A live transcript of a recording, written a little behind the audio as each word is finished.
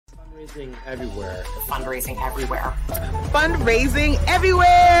Fundraising everywhere. Fundraising everywhere. Fundraising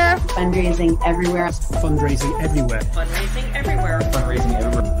everywhere. Fundraising everywhere. Fundraising everywhere. Fundraising everywhere. Fundraising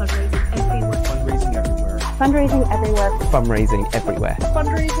everywhere. Fundraising everywhere. Fundraising everywhere.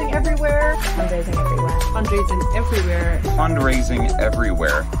 Fundraising everywhere. Fundraising everywhere. Fundraising everywhere. Fundraising everywhere.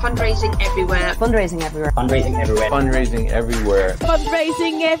 Fundraising everywhere. Fundraising everywhere. Fundraising everywhere. Fundraising everywhere. Fundraising everywhere.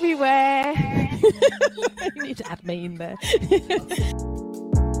 Fundraising everywhere. You need to add me in there.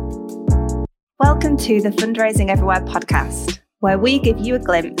 Welcome to the Fundraising Everywhere podcast, where we give you a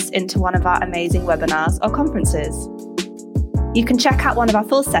glimpse into one of our amazing webinars or conferences. You can check out one of our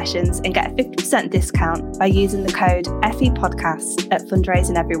full sessions and get a 50% discount by using the code FEPodcast at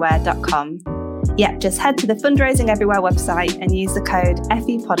fundraisingeverywhere.com. Yep, just head to the Fundraising Everywhere website and use the code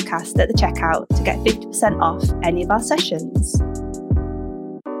FEPodcast at the checkout to get 50% off any of our sessions.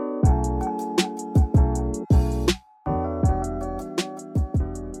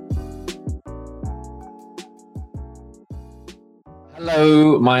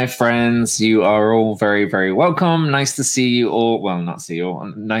 Hello, my friends. You are all very, very welcome. Nice to see you all. Well, not see you all.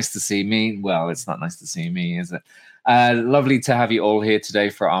 Nice to see me. Well, it's not nice to see me, is it? Lovely to have you all here today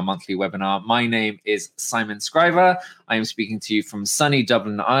for our monthly webinar. My name is Simon Scriver. I am speaking to you from sunny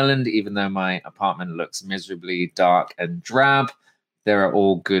Dublin, Ireland, even though my apartment looks miserably dark and drab. There are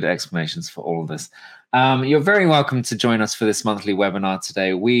all good explanations for all of this. You're very welcome to join us for this monthly webinar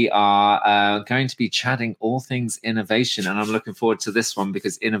today. We are going to be chatting all things innovation, and I'm looking forward to this one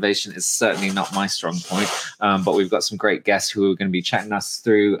because innovation is certainly not my strong point, but we've got some great guests who are going to be chatting us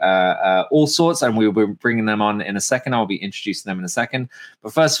through all sorts, and we'll be bringing them on in a second. I'll be introducing them in a second.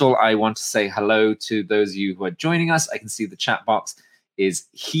 But first of all, I want to say hello to those of you who are joining us. I can see the chat box is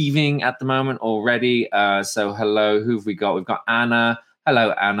heaving at the moment already. So hello, who have we got? We've got Anna.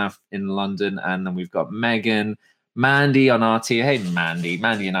 Hello, Anna in London. And then we've got Megan, Mandy on our team. Hey, Mandy.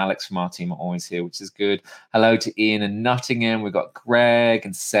 Mandy and Alex from our team are always here, which is good. Hello to Ian in Nottingham. We've got Greg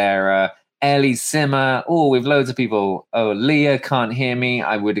and Sarah, Ellie Simmer. Oh, we've loads of people. Oh, Leah can't hear me.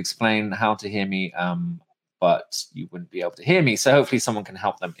 I would explain how to hear me, but you wouldn't be able to hear me. So hopefully someone can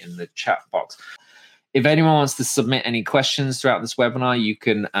help them in the chat box. If anyone wants to submit any questions throughout this webinar, you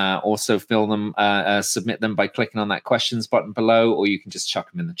can also submit them by clicking on that questions button below, or you can just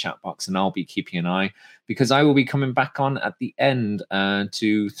chuck them in the chat box and I'll be keeping an eye because I will be coming back on at the end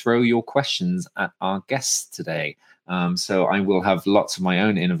to throw your questions at our guests today. So I will have lots of my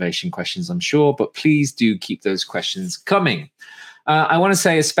own innovation questions, I'm sure, but please do keep those questions coming. I want to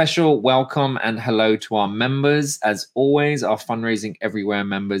say a special welcome and hello to our members. As always, our Fundraising Everywhere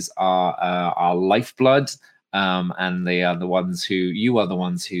members are our lifeblood, and you are the ones who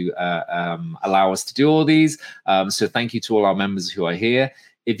allow us to do all these. So thank you to all our members who are here.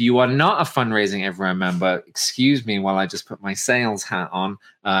 If you are not a Fundraising Everywhere member, excuse me while I just put my sales hat on,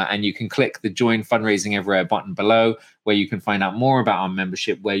 and you can click the Join Fundraising Everywhere button below, where you can find out more about our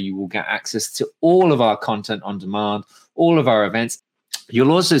membership, where you will get access to all of our content on demand, all of our events.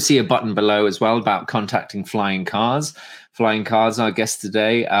 You'll also see a button below as well about contacting Flying Cars. Flying Cars are our guest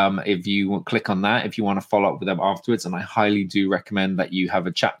today. If you click on that, if you want to follow up with them afterwards, and I highly do recommend that you have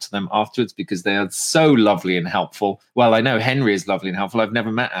a chat to them afterwards because they are so lovely and helpful. Well, I know Henry is lovely and helpful. I've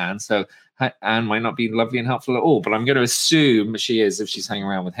never met Anne, so Anne might not be lovely and helpful at all, but I'm going to assume she is if she's hanging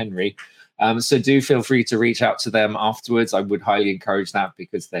around with Henry. So do feel free to reach out to them afterwards. I would highly encourage that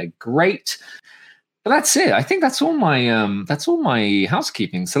because they're great. But that's it. I think that's all my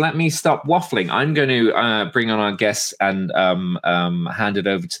housekeeping. So let me stop waffling. I'm going to bring on our guests and hand it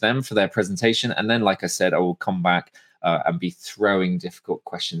over to them for their presentation. And then, like I said, I will come back and be throwing difficult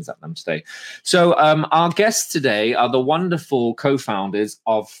questions at them today. So our guests today are the wonderful co-founders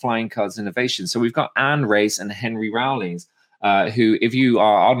of Flying Cars Innovation. So we've got Anne Race and Henry Rowlings. Who, if you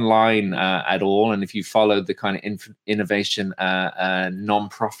are online at all, and if you followed the kind of innovation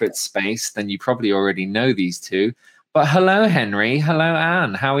non-profit space, then you probably already know these two. But hello, Henry. Hello,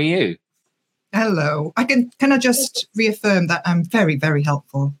 Anne. How are you? Hello. Can I just reaffirm that I'm very, very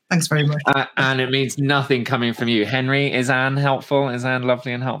helpful. Thanks very much. And it means nothing coming from you. Henry, is Anne helpful? Is Anne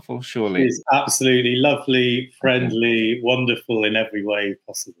lovely and helpful? Surely. She's absolutely lovely, friendly, wonderful in every way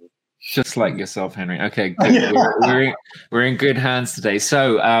possible. Just like yourself, Henry. Okay, good. We're in good hands today.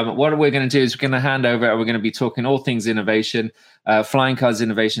 So what we're going to do is we're going to hand over and we're going to be talking all things innovation. Flying Cars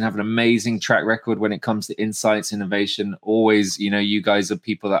Innovation have an amazing track record when it comes to insights, innovation. Always, you guys are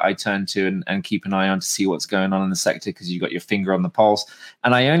people that I turn to and keep an eye on to see what's going on in the sector because you've got your finger on the pulse.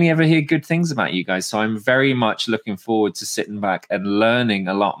 And I only ever hear good things about you guys. So I'm very much looking forward to sitting back and learning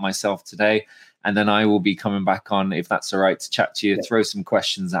a lot myself today. And then I will be coming back on, if that's all right, to chat to you, throw some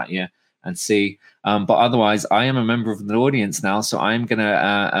questions at you. and see. But otherwise, I am a member of the audience now, so I'm going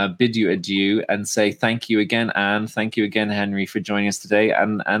to bid you adieu and say thank you again, Anne. Thank you again, Henry, for joining us today.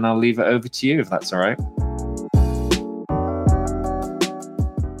 And I'll leave it over to you, if that's all right.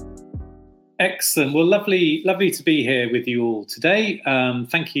 Excellent. Well, lovely to be here with you all today.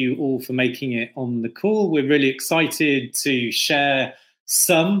 Thank you all for making it on the call. We're really excited to share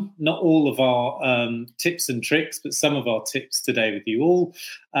some, not all of our tips and tricks, but some of our tips today with you all,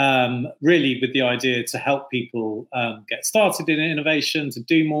 really with the idea to help people get started in innovation, to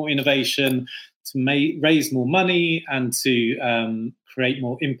do more innovation, to raise more money, and to create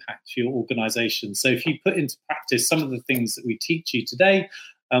more impact for your organization. So if you put into practice some of the things that we teach you today,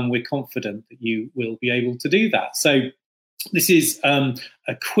 we're confident that you will be able to do that. So this is a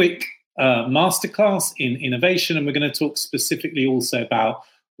quick masterclass in innovation, and we're going to talk specifically also about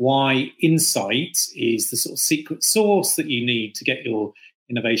why insight is the sort of secret sauce that you need to get your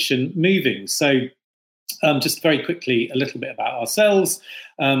innovation moving. So just very quickly, a little bit about ourselves.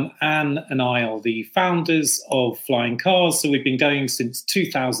 Anne and I are the founders of Flying Cars. So we've been going since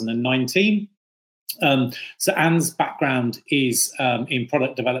 2019. So Anne's background is in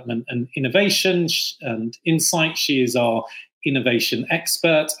product development and innovation and insight. She is our innovation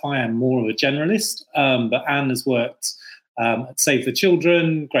expert. I am more of a generalist, but Anne has worked at Save the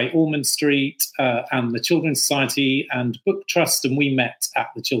Children, Great Ormond Street, and the Children's Society and Book Trust. And we met at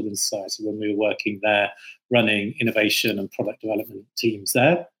the Children's Society when we were working there, running innovation and product development teams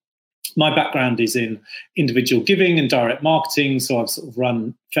there. My background is in individual giving and direct marketing, so I've sort of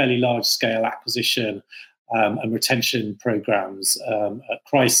run fairly large-scale acquisition and retention programs at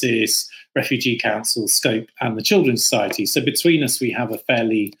Crisis, Refugee Council, Scope, and the Children's Society. So between us, we have a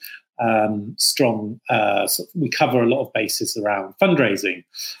fairly strong, we cover a lot of bases around fundraising.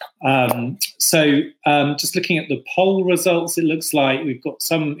 So just looking at the poll results, it looks like we've got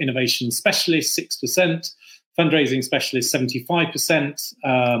some innovation specialists, 6%, fundraising specialists, 75%,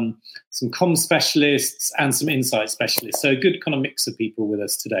 some comms specialists, and some insight specialists. So a good kind of mix of people with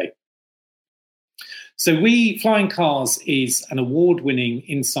us today. So Flying Cars is an award-winning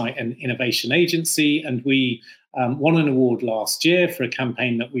insight and innovation agency, and we won an award last year for a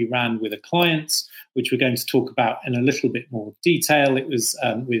campaign that we ran with a client, which we're going to talk about in a little bit more detail. It was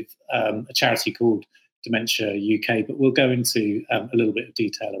with a charity called Dementia UK, but we'll go into a little bit of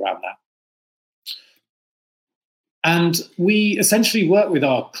detail around that. And we essentially work with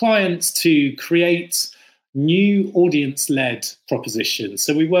our clients to create new audience-led propositions.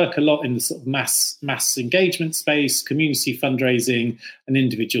 So we work a lot in the sort of mass engagement space, community fundraising, and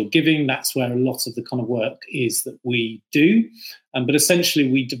individual giving. That's where a lot of the kind of work is that we do. But essentially,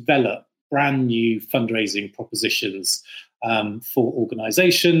 we develop brand new fundraising propositions for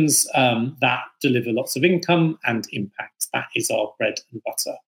organisations that deliver lots of income and impact. That is our bread and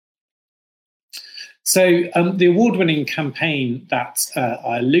butter. So the award-winning campaign that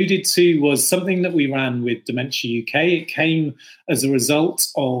I alluded to was something that we ran with Dementia UK. It came as a result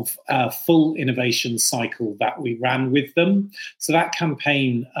of a full innovation cycle that we ran with them. So that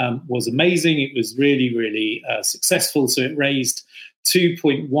campaign was amazing. It was really, really successful. So it raised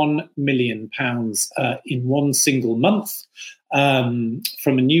 £2.1 million in one single month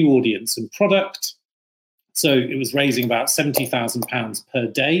from a new audience and product. So it was raising about £70,000 per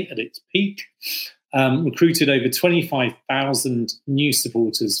day at its peak. Recruited over 25,000 new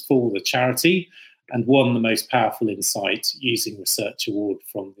supporters for the charity and won the most powerful insight using research award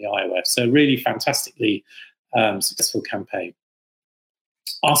from the IOF. So really fantastically successful campaign.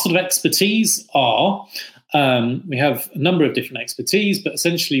 Our sort of expertise are, we have a number of different expertise, but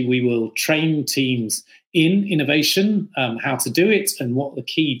essentially we will train teams in innovation, how to do it and what the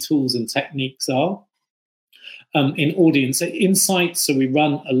key tools and techniques are. In audience insights, so we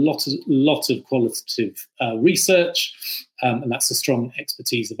run a lot of qualitative research, and that's a strong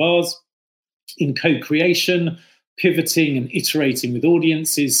expertise of ours. In co-creation, pivoting and iterating with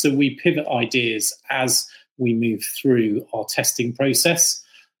audiences, so we pivot ideas as we move through our testing process.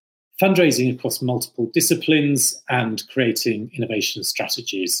 Fundraising across multiple disciplines and creating innovation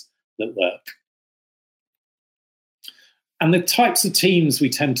strategies that work. And the types of teams we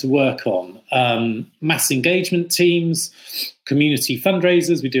tend to work on, mass engagement teams, community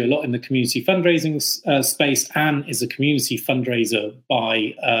fundraisers. We do a lot in the community fundraising space. Anne is a community fundraiser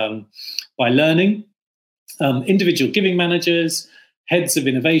by learning. Individual giving managers, heads of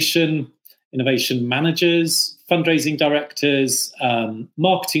innovation managers, fundraising directors,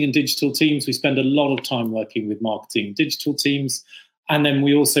 marketing and digital teams. We spend a lot of time working with marketing and digital teams. And then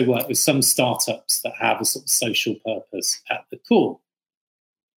we also work with some startups that have a sort of social purpose at the core.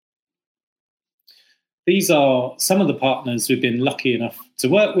 these are some of the partners we've been lucky enough to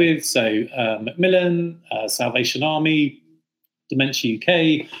work with. So Macmillan, Salvation Army, Dementia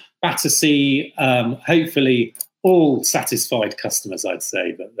UK, Battersea, hopefully all satisfied customers, I'd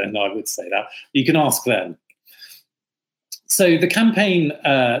say, but then I would say that. You can ask them. So the campaign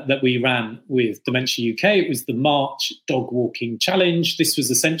that we ran with Dementia UK, it was the March Dog Walking Challenge. This was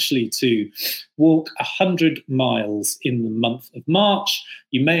essentially to walk 100 miles in the month of March.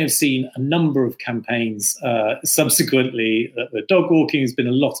 You may have seen a number of campaigns subsequently. The dog walking has been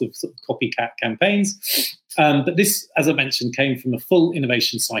a lot of, sort of copycat campaigns. But this, as I mentioned, came from a full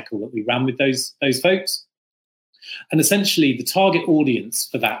innovation cycle that we ran with those folks. And essentially the target audience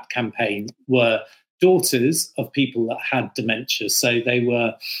for that campaign were daughters of people that had dementia. So they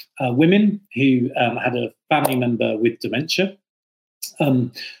were women who had a family member with dementia.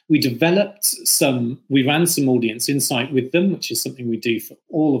 We ran some audience insight with them, which is something we do for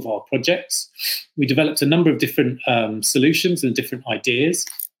all of our projects. We developed a number of different solutions and different ideas.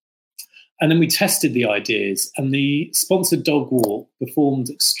 And then we tested the ideas, and the sponsored dog walk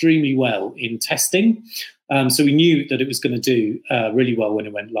performed extremely well in testing. So we knew that it was going to do really well when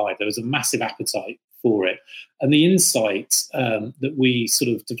it went live. There was a massive appetite for it. And the insight that we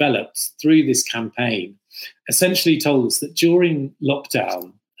sort of developed through this campaign essentially told us that during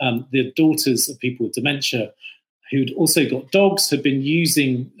lockdown, the daughters of people with dementia who'd also got dogs had been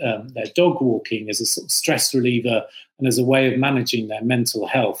using their dog walking as a sort of stress reliever and as a way of managing their mental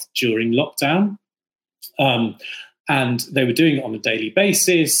health during lockdown. And they were doing it on a daily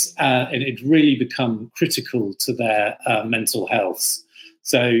basis, and it really become critical to their mental health.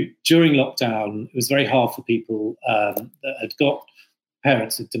 So during lockdown, it was very hard for people that had got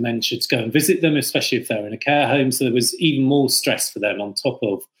parents with dementia to go and visit them, especially if they're in a care home. So there was even more stress for them on top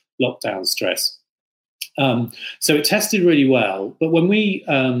of lockdown stress. So it tested really well. But when we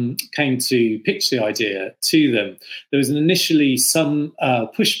came to pitch the idea to them, there was initially some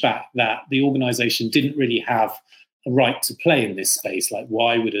pushback that the organisation didn't really have a right to play in this space. Like,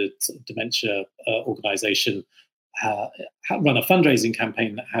 why would a sort of dementia organisation run a fundraising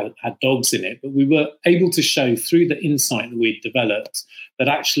campaign that had dogs in it? But we were able to show through the insight that we'd developed that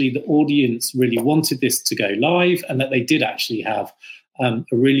actually the audience really wanted this to go live, and that they did actually have a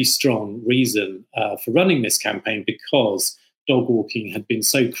really strong reason for running this campaign, because dog walking had been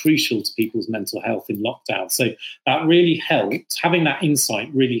so crucial to people's mental health in lockdown. So that really helped. Having that insight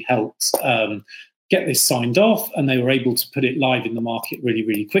really helped get this signed off, and they were able to put it live in the market really,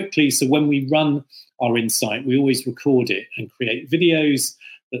 really quickly. So when we run our insight, we always record it and create videos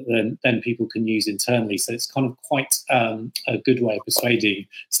that then people can use internally. So it's kind of quite a good way of persuading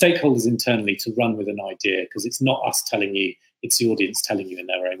stakeholders internally to run with an idea, because it's not us telling you, it's the audience telling you in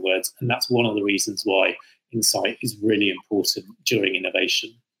their own words. And that's one of the reasons why insight is really important during innovation.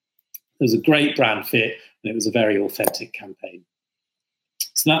 There was a great brand fit, and it was a very authentic campaign.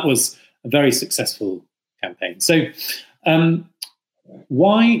 So that was a very successful campaign. So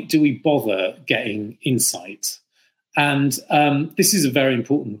why do we bother getting insight? And this is a very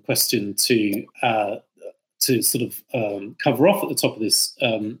important question to sort of cover off at the top of this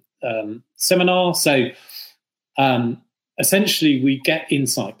seminar. So essentially, we get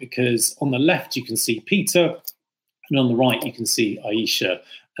insight because on the left you can see Peter, and on the right you can see Aisha,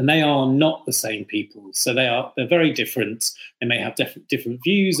 and they are not the same people. So they're very different. They may have different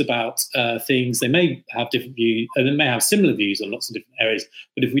views about things. They may have different views, and they may have similar views on lots of different areas.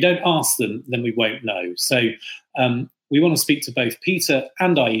 But if we don't ask them, then we won't know. So we want to speak to both Peter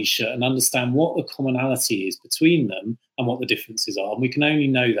and Aisha and understand what the commonality is between them and what the differences are. And we can only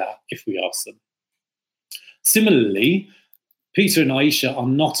know that if we ask them. Similarly, Peter and Aisha are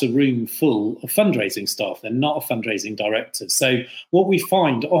not a room full of fundraising staff. They're not a fundraising director. So what we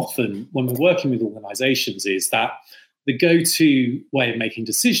find often when we're working with organisations is that the go-to way of making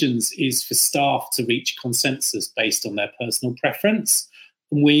decisions is for staff to reach consensus based on their personal preference.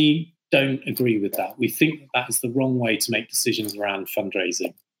 And we don't agree with that. We think that is the wrong way to make decisions around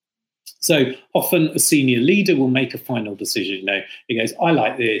fundraising. So often a senior leader will make a final decision. You know, he goes, I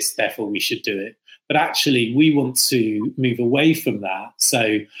like this, therefore we should do it. But actually, we want to move away from that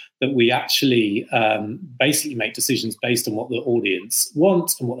so that we actually basically make decisions based on what the audience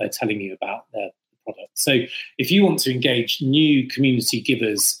wants and what they're telling you about their product. So if you want to engage new community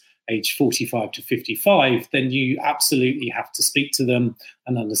givers aged 45 to 55, then you absolutely have to speak to them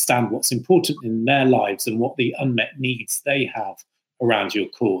and understand what's important in their lives and what the unmet needs they have around your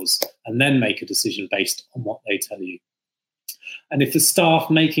cause, and then make a decision based on what they tell you. And if the staff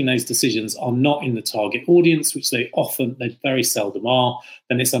making those decisions are not in the target audience, which they very seldom are,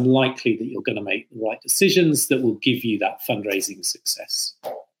 then it's unlikely that you're going to make the right decisions that will give you that fundraising success.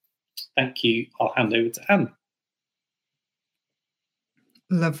 thank you. I'll hand over to Anne.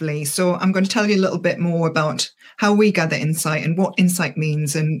 Lovely. So I'm going to tell you a little bit more about how we gather insight and what insight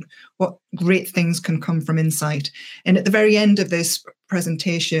means and what great things can come from insight. And at the very end of this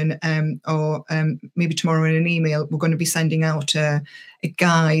presentation, or maybe tomorrow in an email, we're going to be sending out a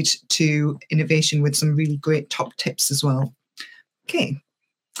guide to innovation with some really great top tips as well. Okay.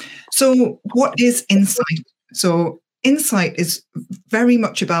 So what is insight? So insight is very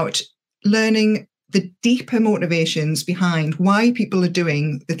much about learning the deeper motivations behind why people are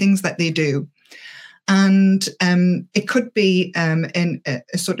doing the things that they do. And it could be in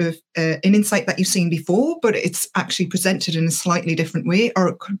a sort of an insight that you've seen before, but it's actually presented in a slightly different way, or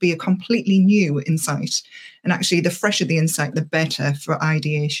it could be a completely new insight. And actually, the fresher the insight, the better for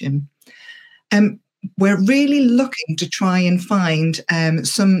ideation. We're really looking to try and find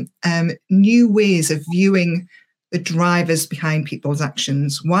some new ways of viewing the drivers behind people's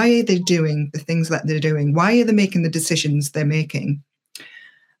actions. Why are they doing the things that they're doing? Why are they making the decisions they're making?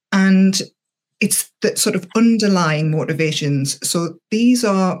 And it's the sort of underlying motivations. So these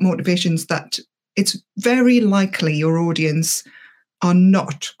are motivations that it's very likely your audience are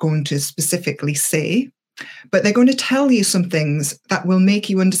not going to specifically say, but they're going to tell you some things that will make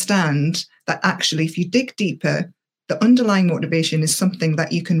you understand that actually, if you dig deeper, the underlying motivation is something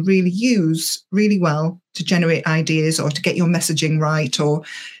that you can really use really well to generate ideas or to get your messaging right or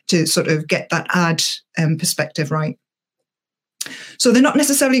to sort of get that ad perspective right. So they're not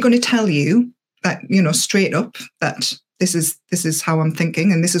necessarily going to tell you that, straight up that this is how I'm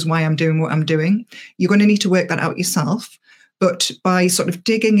thinking and this is why I'm doing what I'm doing. You're going to need to work that out yourself. But by sort of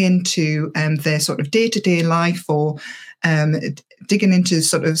digging into their sort of day-to-day life or digging into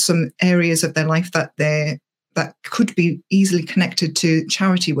sort of some areas of their life that could be easily connected to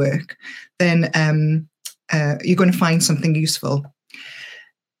charity work, then you're going to find something useful.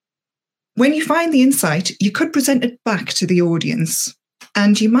 When you find the insight, you could present it back to the audience,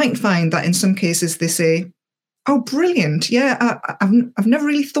 and you might find that in some cases they say, "Oh, brilliant! Yeah, I've never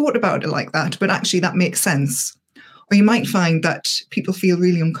really thought about it like that, but actually that makes sense." Or you might find that people feel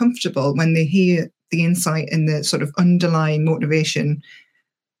really uncomfortable when they hear the insight and the sort of underlying motivation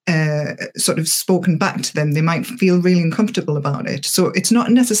sort of spoken back to them. They might feel really uncomfortable about it. So it's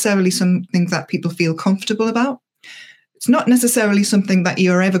not necessarily something that people feel comfortable about. It's not necessarily something that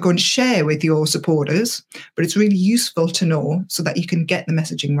you're ever going to share with your supporters, but it's really useful to know so that you can get the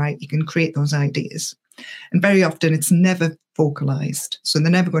messaging right. You can create those ideas. And very often it's never vocalized. So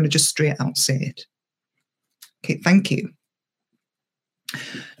they're never going to just straight out say it. Okay, thank you.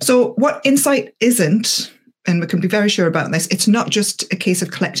 So what insight isn't, and we can be very sure about this, it's not just a case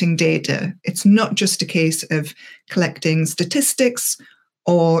of collecting data. It's not just a case of collecting statistics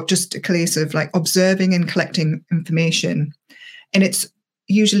or just a case of like observing and collecting information. And it's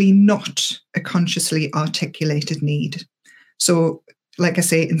usually not a consciously articulated need. So like I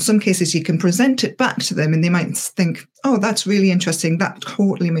say, in some cases you can present it back to them and they might think, "Oh, that's really interesting. That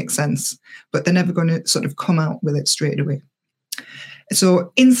totally makes sense." But they're never going to sort of come out with it straight away.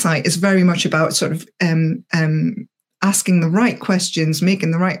 So insight is very much about sort of asking the right questions,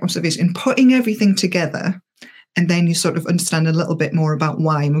 making the right observation, and putting everything together. And then you sort of understand a little bit more about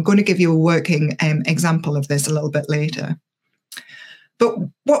why. And we're going to give you a working example of this a little bit later. But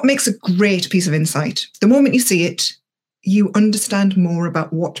what makes a great piece of insight? The moment you see it, you understand more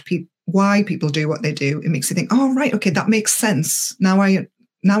about why people do what they do. It makes you think, "Oh, right, okay, that makes sense. Now I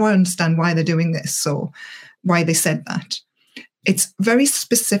understand why they're doing this or why they said that." It's very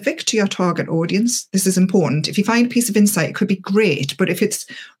specific to your target audience. This is important. If you find a piece of insight, it could be great, but if it's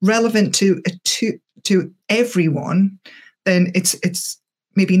relevant to everyone, then it's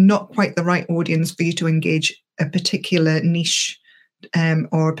maybe not quite the right audience for you to engage a particular niche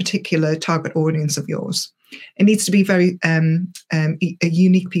or a particular target audience of yours. It needs to be very a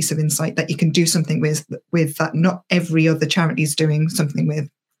unique piece of insight that you can do something with that not every other charity is doing something with.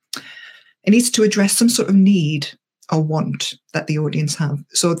 It needs to address some sort of need or want that the audience have.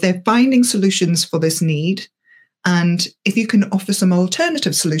 So they're finding solutions for this need. And if you can offer some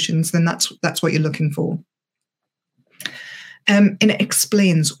alternative solutions, then that's what you're looking for. And it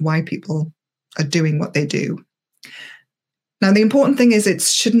explains why people are doing what they do. Now, the important thing is it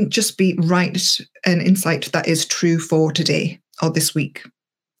shouldn't just be an insight that is true for today or this week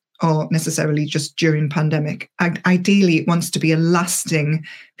or necessarily just during pandemic. Ideally, it wants to be a lasting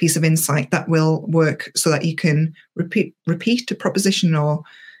piece of insight that will work so that you can repeat a proposition or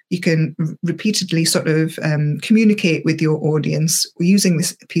you can repeatedly sort of communicate with your audience using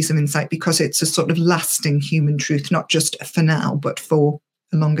this piece of insight because it's a sort of lasting human truth, not just for now, but for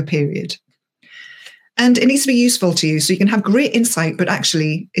a longer period. And it needs to be useful to you. So you can have great insight, but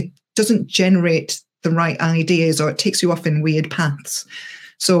actually doesn't generate the right ideas, or it takes you off in weird paths.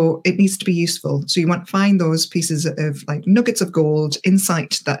 So it needs to be useful. So you want to find those pieces of like nuggets of gold,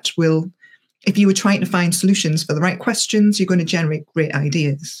 insight that will, if you were trying to find solutions for the right questions, you're going to generate great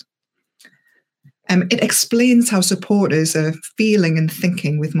ideas. It explains how supporters are feeling and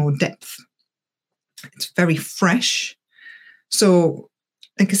thinking with more depth. It's very fresh. So,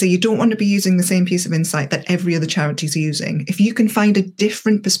 like I say, you don't want to be using the same piece of insight that every other charity is using. If you can find a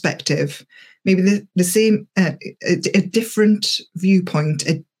different perspective, maybe the same, a different viewpoint,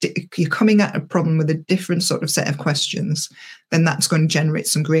 you're coming at a problem with a different sort of set of questions, then that's going to generate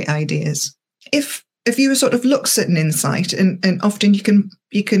some great ideas. If you sort of looks at an insight, and often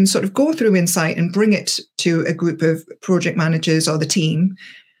you can sort of go through insight and bring it to a group of project managers or the team,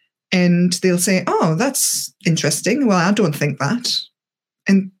 and they'll say, "Oh, that's interesting. Well, I don't think that."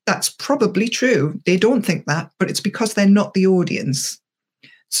 And that's probably true. They don't think that, but it's because they're not the audience.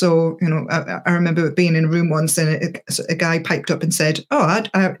 So, I remember being in a room once, and a guy piped up and said, "Oh,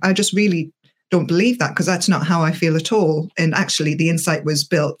 I just really don't believe that, because that's not how I feel at all." And actually, the insight was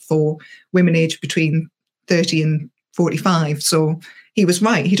built for women aged between 30 and 45. So he was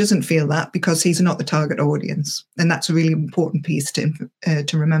right. He doesn't feel that because he's not the target audience. And that's a really important piece to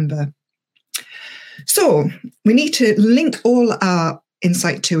remember. So we need to link all our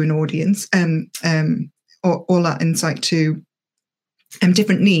insight to an audience, or all our insight to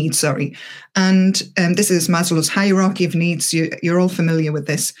different needs, sorry. And this is Maslow's hierarchy of needs. You're all familiar with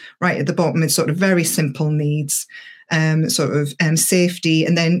this. Right at the bottom, it's sort of very simple needs, safety.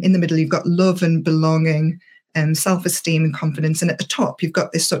 And then in the middle, you've got love and belonging, self-esteem and confidence. And at the top, you've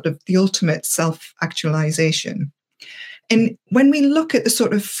got this sort of the ultimate self-actualization. And when we look at the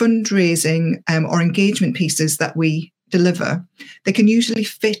sort of fundraising or engagement pieces that we deliver, they can usually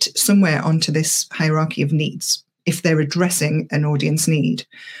fit somewhere onto this hierarchy of needs if they're addressing an audience need.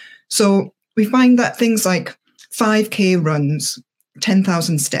 So we find that things like 5K runs,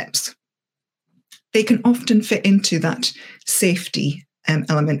 10,000 steps, they can often fit into that safety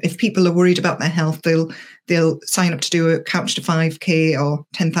element. If people are worried about their health, they'll sign up to do a couch to 5K or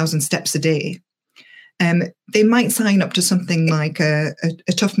 10,000 steps a day. They might sign up to something like a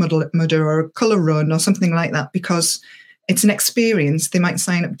Tough Mudder or a colour run or something like that because it's an experience. They might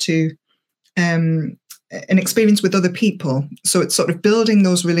sign up to an experience with other people. So it's sort of building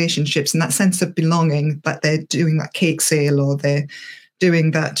those relationships and that sense of belonging, that they're doing that cake sale or they're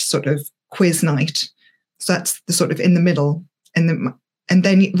doing that sort of quiz night. So that's the sort of in the middle. And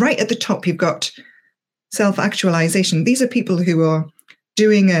then right at the top, you've got self-actualization. These are people who are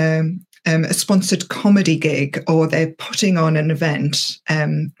doing a sponsored comedy gig, or they're putting on an event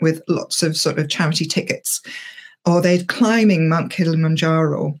with lots of sort of charity tickets, or they're climbing Mount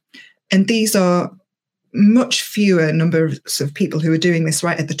Kilimanjaro. And these are much fewer numbers of people who are doing this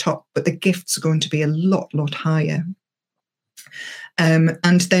right at the top, but the gifts are going to be a lot higher. And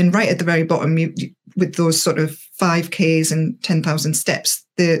then right at the very bottom, with those sort of 5Ks and 10,000 steps,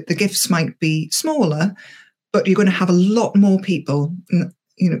 the gifts might be smaller, but you're going to have a lot more people,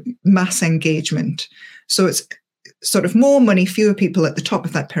 mass engagement. So it's sort of more money, fewer people at the top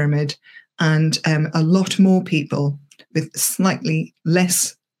of that pyramid, and a lot more people with slightly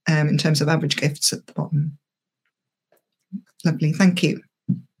less in terms of average gifts at the bottom. Lovely, thank you.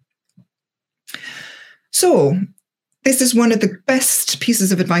 So this is one of the best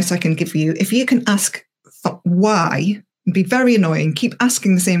pieces of advice I can give you. If you can ask why, be very annoying, keep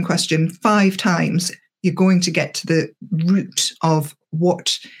asking the same question 5 times, you're going to get to the root of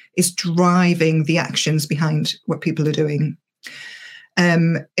what is driving the actions behind what people are doing.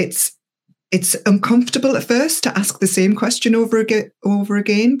 It's uncomfortable at first to ask the same question over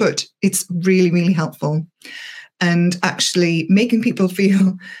again, but it's really, really helpful. And actually making people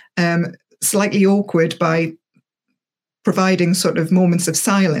feel slightly awkward by providing sort of moments of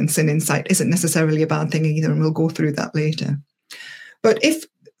silence and insight isn't necessarily a bad thing either, and we'll go through that later. But if,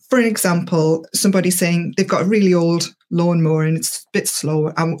 for example, somebody's saying they've got a really old lawnmower and it's a bit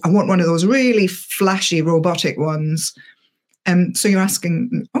slow, I want one of those really flashy robotic ones. So you're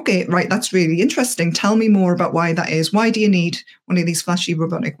asking, okay, right, that's really interesting. Tell me more about why that is. Why do you need one of these flashy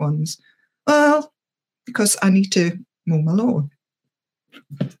robotic ones? Well, because I need to mow my lawn.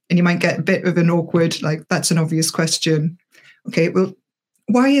 And you might get a bit of an awkward, like, that's an obvious question. Okay, well,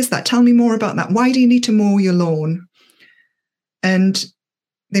 why is that? Tell me more about that. Why do you need to mow your lawn? And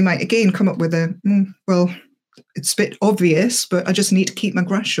they might, again, come up with well, it's a bit obvious, but I just need to keep my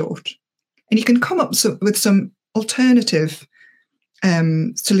grass short. And you can come up with some alternative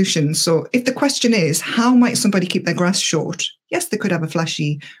solutions. So if the question is, how might somebody keep their grass short? Yes, they could have a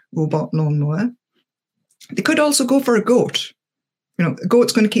flashy robot lawnmower. They could also go for a goat. a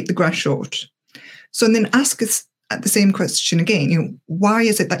goat's going to keep the grass short. So and then ask us at the same question again, why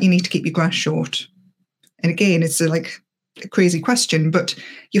is it that you need to keep your grass short? And again, it's a crazy question, but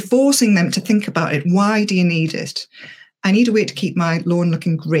you're forcing them to think about it. Why do you need it? I need a way to keep my lawn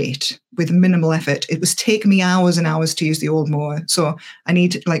looking great with minimal effort. It was taking me hours and hours to use the old mower. So I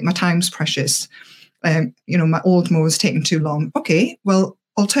need, my time's precious. My old mower is taking too long. Okay, well,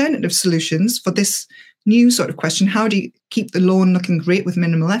 alternative solutions for this new sort of question, how do you keep the lawn looking great with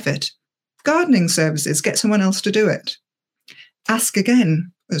minimal effort? Gardening services, get someone else to do it. Ask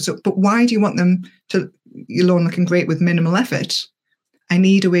again, but why do you want them to your lawn looking great with minimal effort? I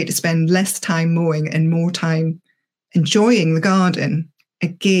need a way to spend less time mowing and more time enjoying the garden.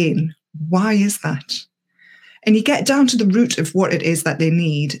 Again, why is that? And you get down to the root of what it is that they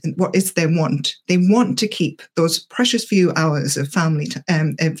need and what is their want. They want to keep those precious few hours of family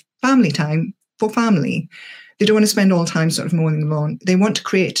time for family. They don't want to spend all time sort of mowing the lawn. They want to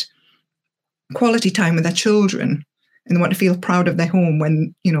create quality time with their children, and they want to feel proud of their home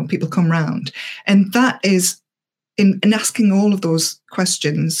when people come round. And that is in asking all of those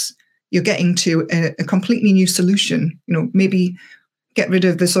questions, you're getting to a completely new solution. Maybe get rid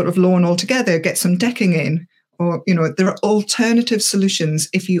of the sort of lawn altogether, get some decking in, or there are alternative solutions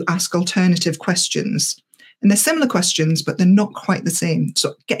if you ask alternative questions. And they're similar questions, but they're not quite the same.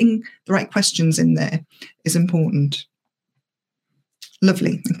 So getting the right questions in there is important.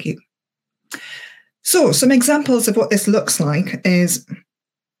 Lovely, thank you. So some examples of what this looks like is,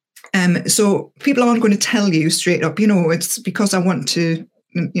 so people aren't going to tell you straight up, it's because I want to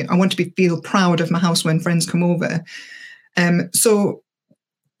feel proud of my house when friends come over. So,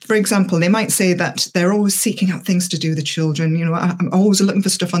 for example, they might say that they're always seeking out things to do with the children. I'm always looking for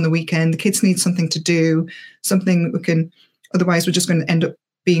stuff on the weekend. The kids need something to do, something otherwise we're just going to end up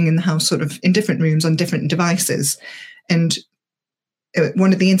being in the house sort of in different rooms on different devices. And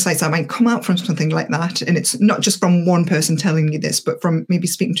one of the insights that might come out from something like that, and it's not just from one person telling you this, but from maybe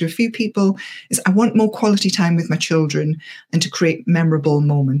speaking to a few people, is I want more quality time with my children and to create memorable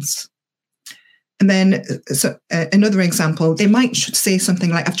moments. And then another example, they might say something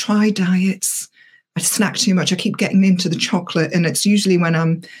like, I've tried diets, I snack too much, I keep getting into the chocolate, and it's usually when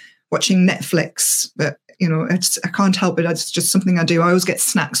I'm watching Netflix, but I can't help it, it's just something I do. I always get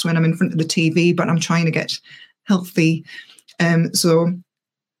snacks when I'm in front of the TV, but I'm trying to get healthy. So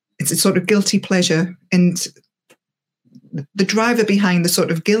it's a sort of guilty pleasure. And the driver behind the sort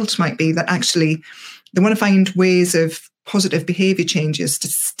of guilt might be that actually they want to find ways of positive behavior changes to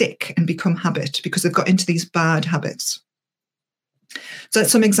stick and become habit because they've got into these bad habits. So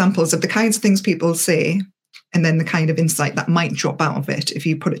that's some examples of the kinds of things people say, and then the kind of insight that might drop out of it if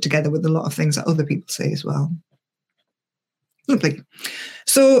you put it together with a lot of things that other people say as well. Lovely.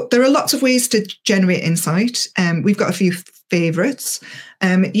 So there are lots of ways to generate insight. We've got a few favourites.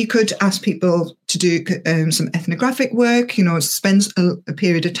 You could ask people to do some ethnographic work, spend a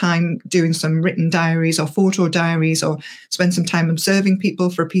period of time doing some written diaries or photo diaries, or spend some time observing people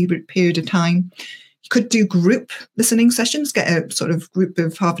for a period of time. You could do group listening sessions, get a sort of group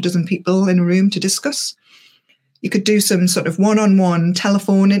of half a dozen people in a room to discuss. You could do some sort of one-on-one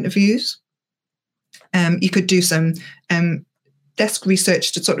telephone interviews. You could do some desk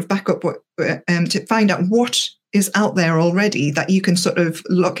research to sort of back up to find out what is out there already that you can sort of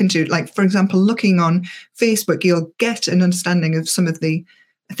look into. Like, for example, looking on Facebook, you'll get an understanding of some of the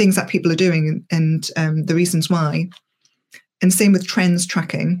things that people are doing and the reasons why. And same with trends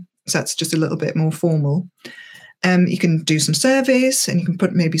tracking. So that's just a little bit more formal. You can do some surveys, and you can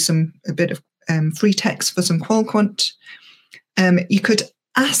put maybe a bit of free text for some qual-quant. You could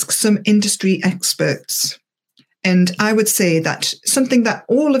ask some industry experts. And I would say that something that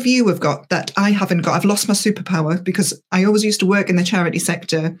all of you have got that I haven't got, I've lost my superpower because I always used to work in the charity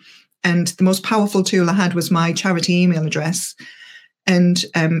sector, and the most powerful tool I had was my charity email address. And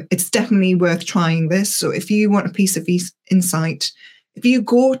it's definitely worth trying this. So if you want a piece of insight, if you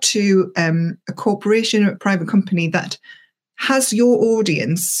go to a corporation or a private company that has your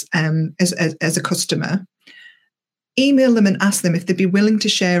audience as a customer, email them and ask them if they'd be willing to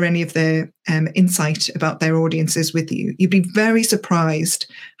share any of their insight about their audiences with you. You'd be very surprised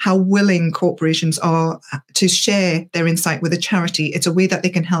how willing corporations are to share their insight with a charity. It's a way that they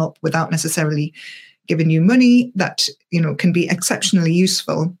can help without necessarily giving you money that can be exceptionally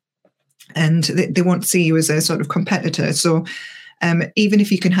useful. And they won't see you as a sort of competitor. So even if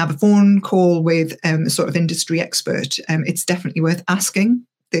you can have a phone call with a sort of industry expert, it's definitely worth asking.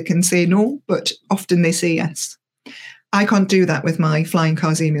 They can say no, but often they say yes. I can't do that with my Flying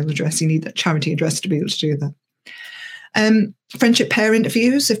Cars email address. You need that charity address to be able to do that. Friendship pair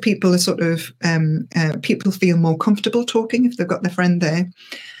interviews, if people are sort of, people feel more comfortable talking if they've got their friend there.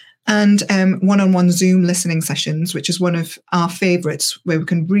 And one-on-one Zoom listening sessions, which is one of our favourites, where we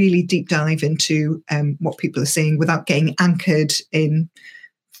can really deep dive into what people are saying without getting anchored in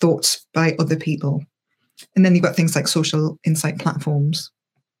thoughts by other people. And then you've got things like social insight platforms.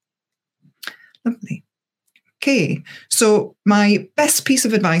 Lovely. Okay, so my best piece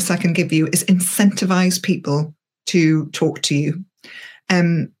of advice I can give you is incentivize people to talk to you.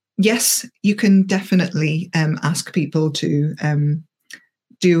 Yes, you can definitely ask people to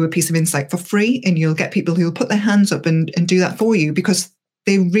do a piece of insight for free, and you'll get people who will put their hands up and do that for you because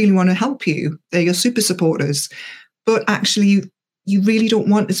they really want to help you. They're your super supporters. But actually, you really don't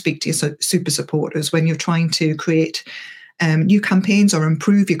want to speak to your super supporters when you're trying to create new campaigns or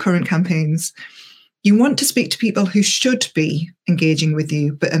improve your current campaigns. You want to speak to people who should be engaging with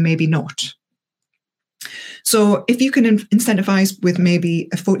you, but are maybe not. So if you can incentivize with maybe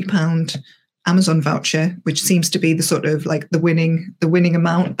a £40 Amazon voucher, which seems to be the sort of like the winning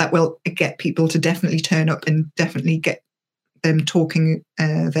amount, that will get people to definitely turn up and definitely get them talking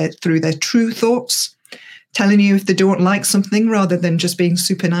through their true thoughts, telling you if they don't like something rather than just being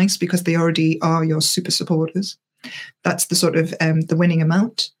super nice because they already are your super supporters. That's the sort of the winning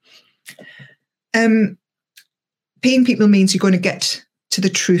amount. Paying people means you're going to get to the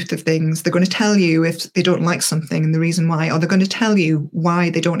truth of things. They're going to tell you if they don't like something and the reason why, or they're going to tell you why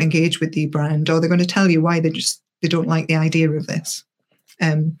they don't engage with the brand, or they're going to tell you why they don't like the idea of this.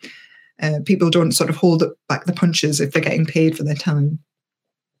 People don't sort of hold back the punches if they're getting paid for their time.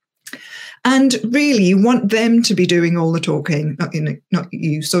 And really, you want them to be doing all the talking, not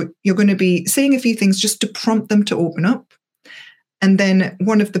you. So you're going to be saying a few things just to prompt them to open up. And then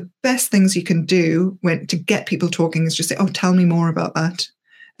one of the best things you can do to get people talking is just say, oh, tell me more about that.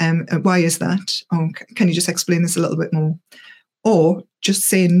 Why is that? Oh, can you just explain this a little bit more? Or just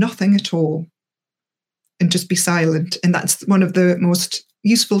say nothing at all and just be silent. And that's one of the most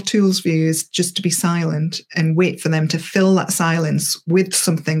useful tools for you, is just to be silent and wait for them to fill that silence with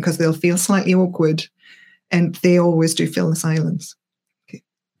something, because they'll feel slightly awkward, and they always do fill the silence.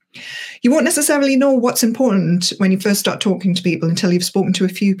 You won't necessarily know what's important when you first start talking to people until you've spoken to a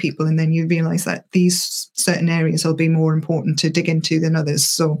few people, and then you realize that these certain areas will be more important to dig into than others.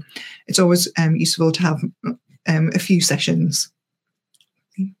 So it's always useful to have a few sessions.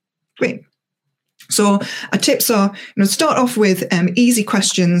 Great. So our tips are, start off with easy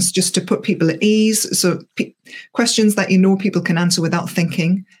questions just to put people at ease. So questions that people can answer without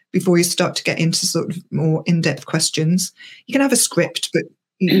thinking before you start to get into sort of more in-depth questions. You can have a script, but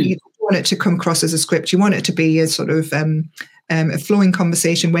you don't want it to come across as a script. You want it to be a sort of a flowing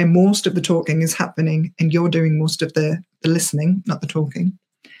conversation where most of the talking is happening and you're doing most of the listening, not the talking.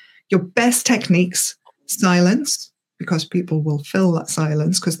 Your best techniques: silence, because people will fill that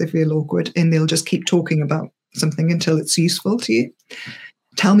silence because they feel awkward and they'll just keep talking about something until it's useful to you.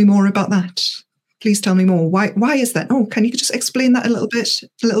 Tell me more about that. Please tell me more. Why is that? Oh, can you just explain that a little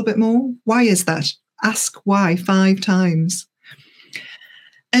bit more? Why is that? Ask why 5 times.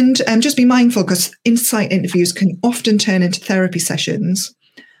 And just be mindful, because insight interviews can often turn into therapy sessions,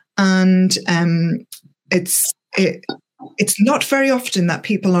 and it's not very often that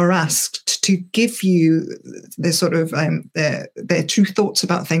people are asked to give you the sort of their true thoughts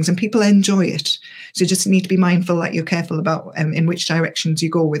about things, and people enjoy it. So you just need to be mindful that you're careful about in which directions you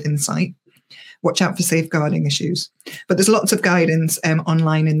go with insight. Watch out for safeguarding issues. But there's lots of guidance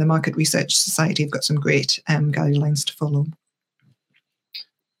online in the Market Research Society. You've got some great guidelines to follow.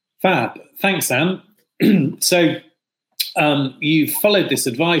 Fab. Thanks, Anne. So you've followed this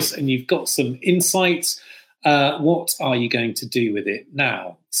advice and you've got some insights. What are you going to do with it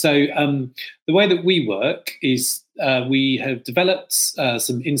now? So the way that we work is we have developed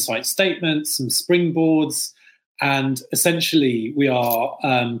some insight statements, some springboards, and essentially we are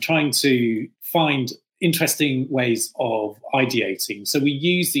trying to find interesting ways of ideating. So we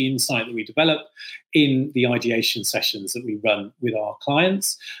use the insight that we develop in the ideation sessions that we run with our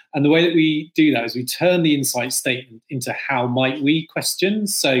clients. And the way that we do that is we turn the insight statement into how might we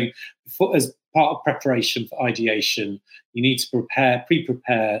questions. So as part of preparation for ideation, you need to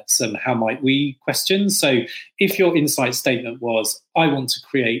pre-prepare some how might we questions. So if your insight statement was, I want to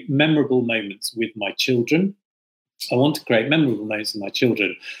create memorable moments with my children,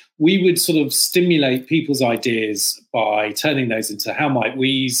 we would sort of stimulate people's ideas by turning those into how might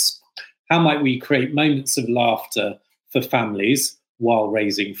we create moments of laughter for families while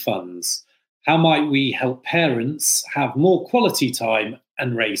raising funds? How might we help parents have more quality time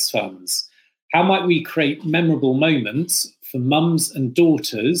and raise funds? How might we create memorable moments for mums and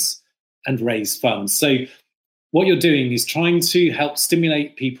daughters and raise funds? So what you're doing is trying to help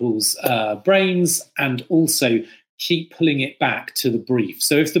stimulate people's brains and also keep pulling it back to the brief.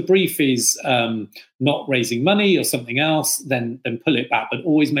 So if the brief is not raising money or something else, then pull it back, but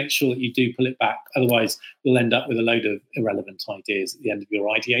always make sure that you do pull it back. Otherwise, you'll end up with a load of irrelevant ideas at the end of your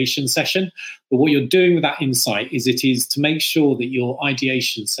ideation session. But what you're doing with that insight is to make sure that your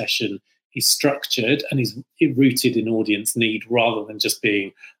ideation session is structured and is rooted in audience need rather than just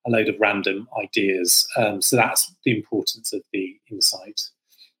being a load of random ideas. So that's the importance of the insight.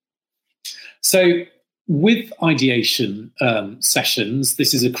 So with ideation sessions,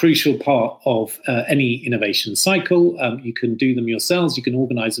 this is a crucial part of any innovation cycle. You can do them yourselves, you can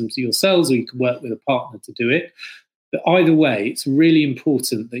organise them to yourselves, or you can work with a partner to do it. But either way, it's really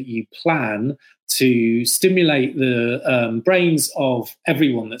important that you plan to stimulate the brains of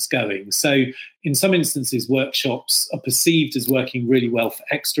everyone that's going. So in some instances, workshops are perceived as working really well for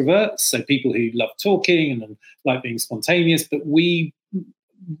extroverts, so people who love talking and like being spontaneous, but we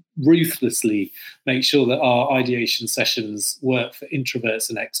ruthlessly make sure that our ideation sessions work for introverts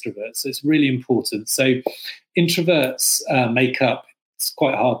and extroverts. So it's really important. So introverts make up, it's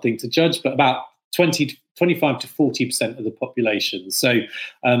quite a hard thing to judge, but about 25 to 40% of the population. So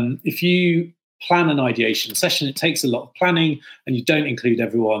if you plan an ideation session, it takes a lot of planning, and you don't include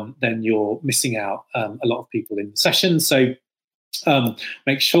everyone, then you're missing out a lot of people in the session. So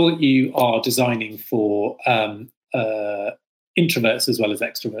make sure that you are designing for introverts as well as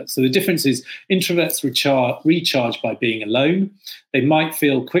extroverts. So the difference is introverts recharge by being alone. They might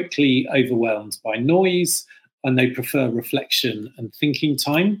feel quickly overwhelmed by noise, and they prefer reflection and thinking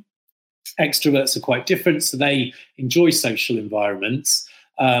time. Extroverts are quite different, so they enjoy social environments,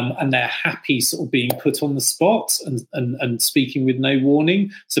 and they're happy sort of being put on the spot and speaking with no warning.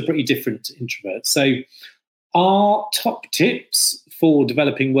 So pretty different to introverts. So our top tips for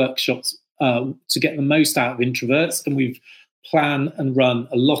developing workshops to get the most out of introverts, and we've plan and run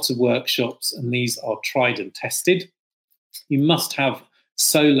a lot of workshops, and these are tried and tested. You must have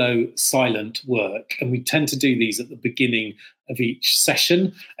solo silent work, and we tend to do these at the beginning of each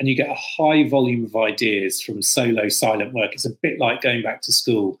session, and you get a high volume of ideas from solo silent work. It's a bit like going back to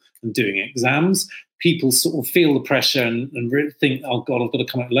school and doing exams. People sort of feel the pressure and really think, oh God, I've got to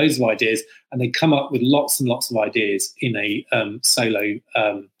come up with loads of ideas, and they come up with lots and lots of ideas in a solo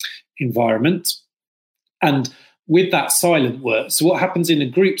environment. And with that silent work, so what happens in a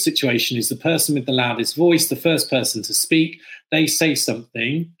group situation is the person with the loudest voice, the first person to speak, they say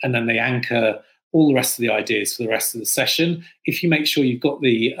something, and then they anchor all the rest of the ideas for the rest of the session. If you make sure you've got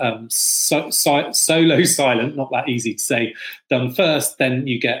the solo silent, not that easy to say, done first, then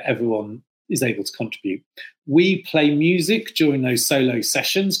you get everyone is able to contribute. We play music during those solo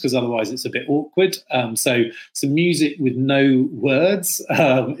sessions because otherwise it's a bit awkward. So some music with no words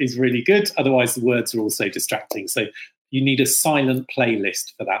is really good. Otherwise the words are also distracting. So you need a silent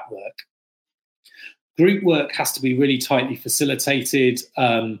playlist for that work. Group work has to be really tightly facilitated,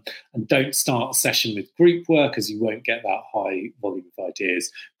 and don't start a session with group work as you won't get that high volume of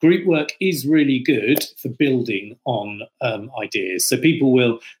ideas. Group work is really good for building on ideas. So people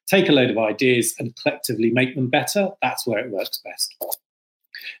will take a load of ideas and collectively make them better. That's where it works best.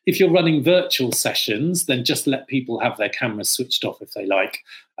 If you're running virtual sessions, then just let people have their cameras switched off if they like.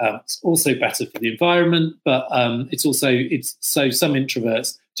 It's also better for the environment, but it's so some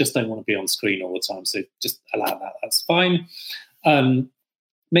introverts just don't want to be on screen all the time. So just allow that. That's fine.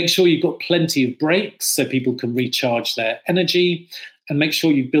 Make sure you've got plenty of breaks so people can recharge their energy, and make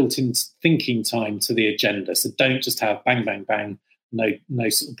sure you've built in thinking time to the agenda. So don't just have bang, bang, bang, no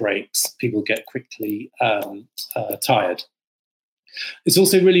sort of breaks. People get quickly tired. It's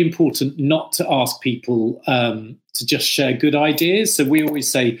also really important not to ask people to just share good ideas. So we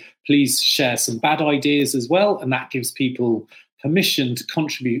always say, please share some bad ideas as well. And that gives people permission to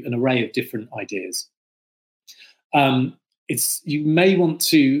contribute an array of different ideas. You may want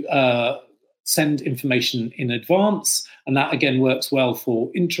to send information in advance, and that again works well for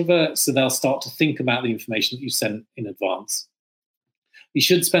introverts. So they'll start to think about the information that you sent in advance. You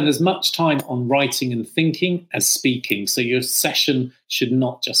should spend as much time on writing and thinking as speaking. So your session should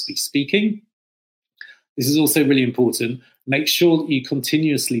not just be speaking. This is also really important. Make sure that you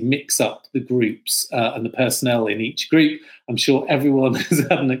continuously mix up the groups and the personnel in each group. I'm sure everyone has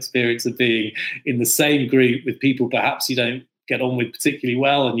had an experience of being in the same group with people perhaps you don't get on with particularly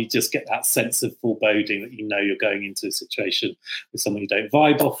well, and you just get that sense of foreboding that you know you're going into a situation with someone you don't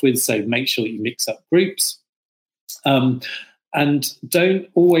vibe off with. So make sure you mix up groups. And don't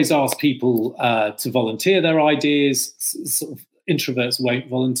always ask people to volunteer their ideas. Sort of introverts won't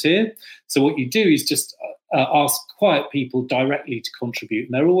volunteer. So what you do is just ask quiet people directly to contribute.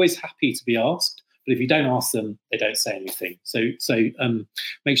 And they're always happy to be asked, But if you don't ask them, they don't say anything. So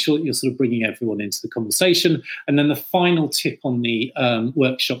make sure that you're sort of bringing everyone into the conversation. And then the final tip on the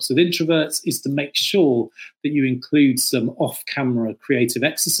workshops with introverts is to make sure that you include some off-camera creative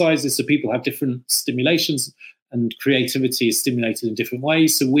exercises. So people have different stimulations and creativity is stimulated in different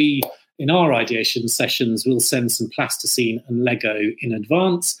ways. So we, in our ideation sessions, will send some plasticine and Lego in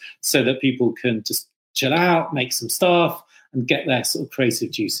advance so that people can just chill out, make some stuff, and get their sort of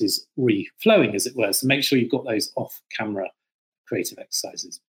creative juices reflowing, as it were. So make sure you've got those off-camera creative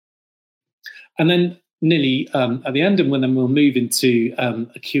exercises. And then nearly at the end, and then we'll move into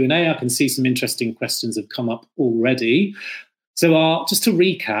a Q&A. I can see some interesting questions have come up already. So just to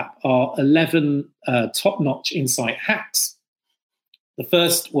recap, our 11 top-notch insight hacks. The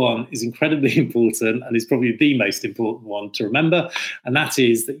first one is incredibly important and is probably the most important one to remember, and that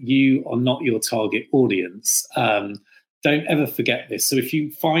is that you are not your target audience. Don't ever forget this. So if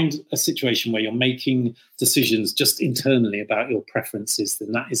you find a situation where you're making decisions just internally about your preferences,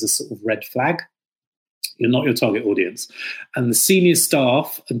 then that is a sort of red flag. You're not your target audience. And the senior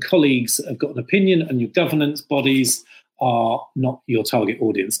staff and colleagues that have got an opinion, and your governance bodies are not your target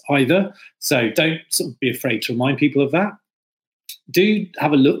audience either. So don't sort of be afraid to remind people of that. Do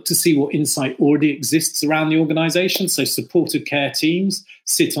have a look to see what insight already exists around the organisation. So supportive care teams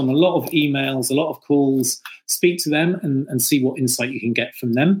sit on a lot of emails, a lot of calls, speak to them and see what insight you can get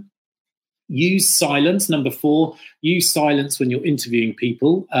from them. Use silence. Number 4, use silence when you're interviewing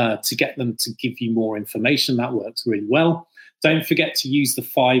people to get them to give you more information. That works really well. Don't forget to use the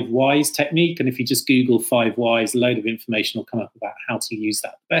 5 whys technique. And if you just Google 5 whys, a load of information will come up about how to use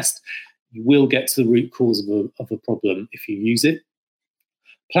that best. You will get to the root cause of a problem if you use it.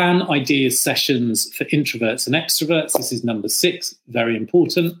 Plan ideas sessions for introverts and extroverts. This is number 6, very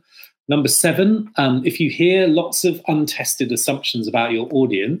important. Number 7, if you hear lots of untested assumptions about your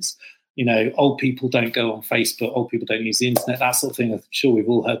audience, old people don't go on Facebook, old people don't use the internet, that sort of thing. I'm sure we've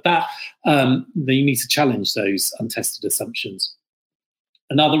all heard that. Then you need to challenge those untested assumptions.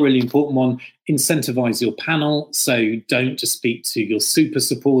 Another really important one, incentivize your panel. So don't just speak to your super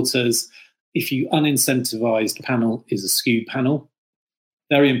supporters. If you unincentivize, the panel is a skewed panel.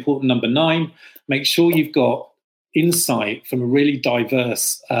 Very important, number 9, make sure you've got insight from a really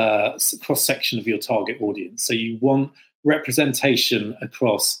diverse cross-section of your target audience. So you want representation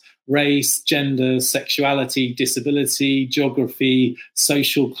across race, gender, sexuality, disability, geography,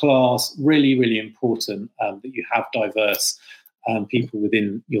 social class. Really, really important that you have diverse people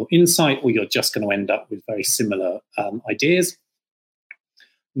within your insight, or you're just going to end up with very similar ideas.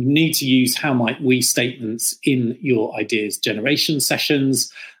 You need to use how might we statements in your ideas generation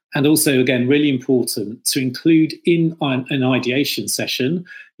sessions. And also, again, really important to include in an ideation session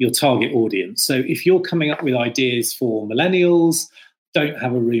your target audience. So if you're coming up with ideas for millennials, don't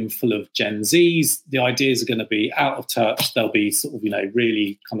have a room full of Gen Zs. The ideas are going to be out of touch. They'll be sort of,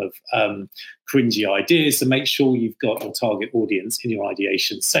 really kind of cringy ideas. So make sure you've got your target audience in your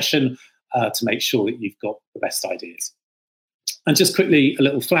ideation session to make sure that you've got the best ideas. And just quickly, a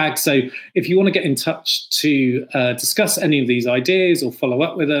little flag. So if you want to get in touch to discuss any of these ideas or follow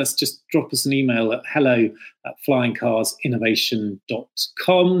up with us, just drop us an email at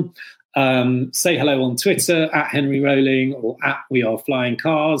hello@flyingcarsinnovation.com. Say hello on Twitter @Henry Rolling or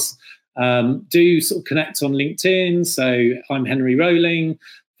 @WeAreFlyingCars. Do sort of connect on LinkedIn. So I'm Henry Rolling,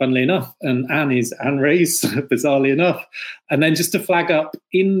 funnily enough, and Anne is Anne Race, bizarrely enough. And then just to flag up,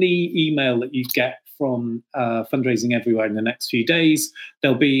 in the email that you get from Fundraising Everywhere in the next few days,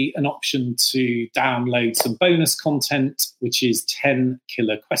 there'll be an option to download some bonus content, which is 10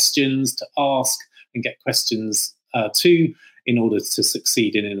 killer questions to ask and get questions to in order to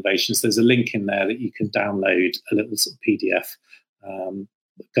succeed in innovation. So there's a link in there that you can download a little sort of PDF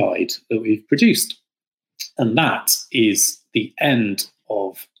guide that we've produced. And that is the end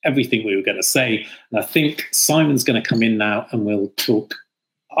of everything we were going to say. And I think Simon's going to come in now and we'll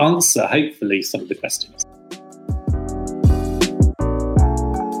answer, hopefully, some of the questions.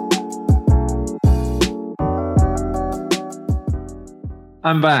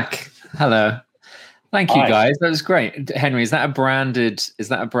 I'm back. Hello. Thank you, guys. That was great. Henry, is that a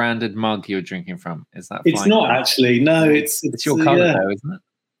branded mug you're drinking from? Is that? It's not actually. No, it's your colour, though, isn't it?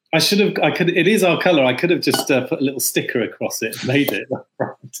 I could. It is our colour. I could have just put a little sticker across it and made it.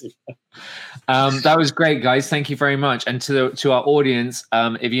 That was great, guys. Thank you very much. And to our audience,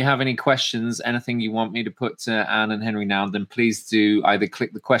 if you have any questions, anything you want me to put to Anne and Henry now, then please do either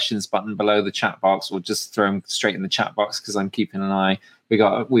click the questions button below the chat box or just throw them straight in the chat box, because I'm keeping an eye. We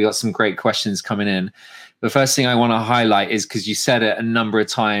got some great questions coming in. The first thing I want to highlight is, because you said it a number of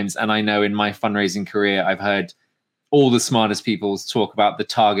times, and I know in my fundraising career I've heard all the smartest people talk about the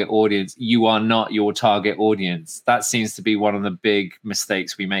target audience. You are not your target audience. That seems to be one of the big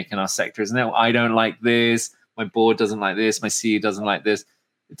mistakes we make in our sector, isn't it? I don't like this. My board doesn't like this. My CEO doesn't like this.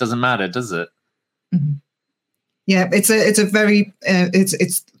 It doesn't matter, does it? Mm-hmm. Yeah, it's a very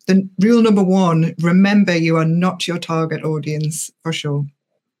it's the rule number one. Remember, you are not your target audience, for sure.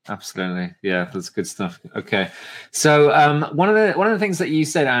 Absolutely, yeah, that's good stuff. Okay, so one of the things that you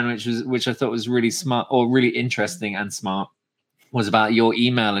said, Anne, which I thought was really smart or really interesting and smart, was about your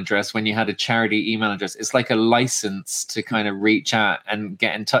email address. When you had a charity email address, it's like a license to kind of reach out and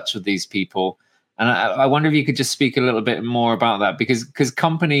get in touch with these people. And I wonder if you could just speak a little bit more about that, because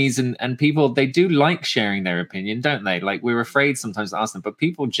companies and people, they do like sharing their opinion, don't they? Like, we're afraid sometimes to ask them, but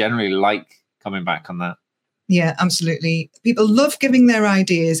people generally like coming back on that. Yeah, absolutely. People love giving their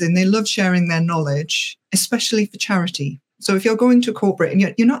ideas and they love sharing their knowledge, especially for charity. So if you're going to a corporate and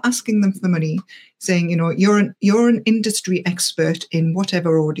you're not asking them for money, saying, you're an industry expert in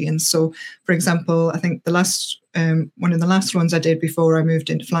whatever audience. So, for example, I think the last one of the last ones I did before I moved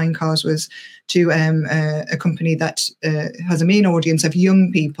into flying cars was to a company that has a main audience of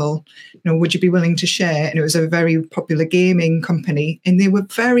young people. Would you be willing to share? And it was a very popular gaming company, and they were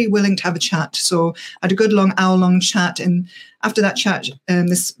very willing to have a chat. So I had a good hour-long chat, and after that chat,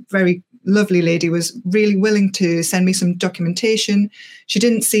 this very lovely lady was really willing to send me some documentation. She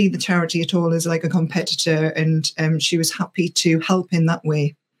didn't see the charity at all as like a competitor, and she was happy to help in that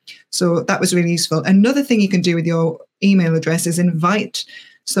way. So that was really useful. Another thing you can do with your email address is invite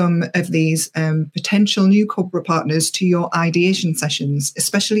some of these potential new corporate partners to your ideation sessions,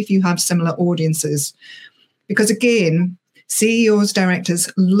 especially if you have similar audiences. Because again, CEOs,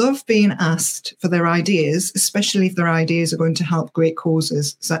 directors love being asked for their ideas, especially if their ideas are going to help great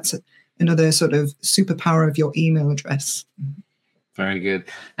causes. So that's another sort of superpower of your email address. Very good.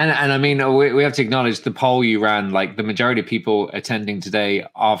 And I mean, we have to acknowledge the poll you ran, like the majority of people attending today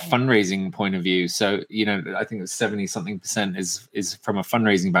are fundraising point of view. So, I think it's 70-something% is from a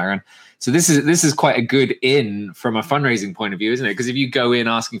fundraising background. So this is quite a good in from a fundraising point of view, isn't it? Because if you go in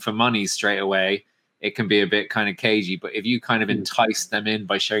asking for money straight away, it can be a bit kind of cagey. But if you kind of entice them in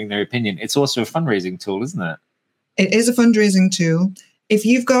by sharing their opinion, it's also a fundraising tool, isn't it? It is a fundraising tool. If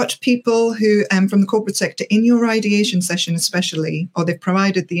you've got people who from the corporate sector in your ideation session especially, or they've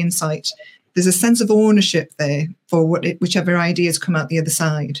provided the insight, there's a sense of ownership there for whichever ideas come out the other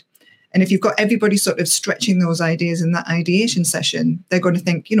side. And if you've got everybody sort of stretching those ideas in that ideation session, they're going to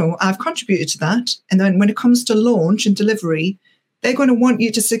think, I've contributed to that. And then when it comes to launch and delivery, they're going to want you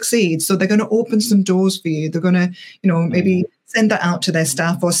to succeed. So they're going to open some doors for you. They're going to, maybe send that out to their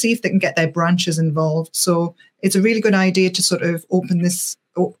staff or see if they can get their branches involved. So it's a really good idea to sort of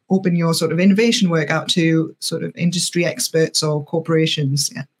open your sort of innovation work out to sort of industry experts or corporations.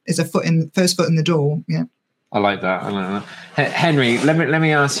 Yeah, it's first foot in the door. Yeah, I like that. Henry, let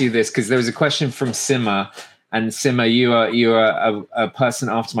me ask you this, because there was a question from Simmer, and Simmer, you are a person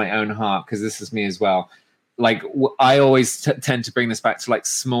after my own heart, because this is me as well. Like, I always tend to bring this back to like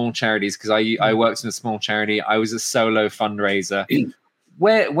small charities, because I worked in a small charity. I was a solo fundraiser.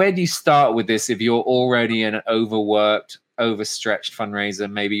 Where do you start with this if you're already an overworked, overstretched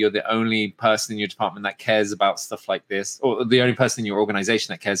fundraiser? Maybe you're the only person in your department that cares about stuff like this, or the only person in your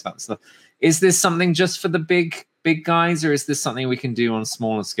organization that cares about this stuff. Is this something just for the big guys, or is this something we can do on a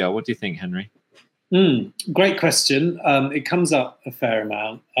smaller scale? What do you think, Henry? Great question. It comes up a fair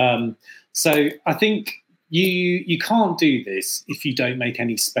amount. So I think you can't do this if you don't make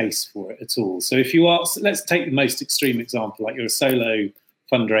any space for it at all. So if you are, let's take the most extreme example, like you're a solo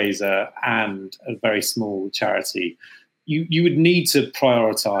fundraiser and a very small charity, you would need to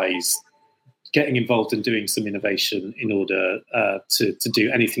prioritize getting involved in doing some innovation in order to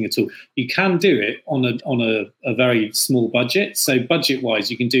do anything at all. You can do it on a very small budget. So budget-wise,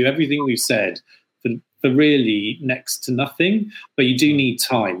 you can do everything we've said for really next to nothing, but you do need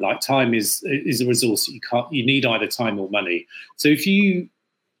time. Like, time is a resource that you need either time or money. So if you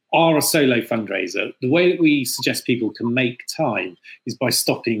are a solo fundraiser, the way that we suggest people can make time is by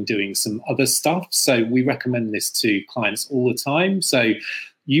stopping doing some other stuff. So we recommend this to clients all the time. So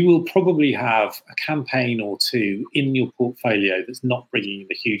you will probably have a campaign or two in your portfolio that's not bringing you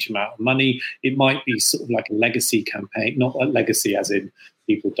a huge amount of money. It might be sort of like a legacy campaign, not a legacy as in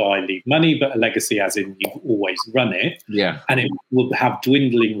people die, leave money, but a legacy as in you've always run it. Yeah. And it will have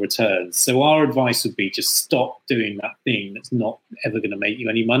dwindling returns. So our advice would be just stop doing that thing that's not ever going to make you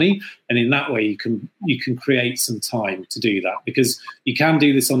any money. And in that way, you can create some time to do that, because you can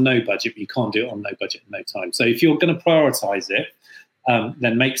do this on no budget, but you can't do it on no budget and no time. So if you're going to prioritize it,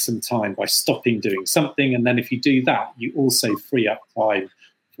 then make some time by stopping doing something. And then if you do that, you also free up time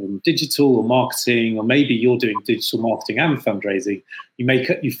digital or marketing, or maybe you're doing digital marketing and fundraising,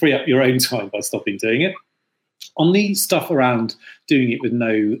 you free up your own time by stopping doing it. On the stuff around doing it with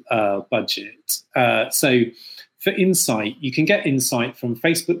no budget, so for insight, you can get insight from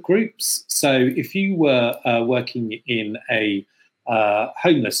Facebook groups. So if you were working in a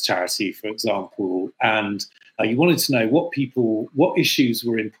homeless charity, for example, and you wanted to know what issues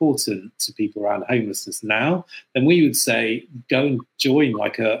were important to people around homelessness now, then we would say go and join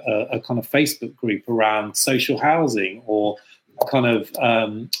like a kind of Facebook group around social housing, or kind of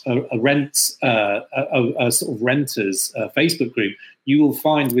a sort of renters Facebook group. You will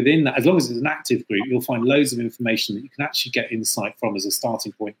find within that, as long as it's an active group, you'll find loads of information that you can actually get insight from as a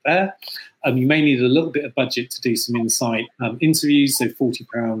starting point there. You may need a little bit of budget to do some insight interviews, so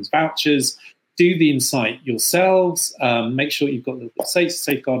 £40 vouchers. Do the insight yourselves. Make sure you've got the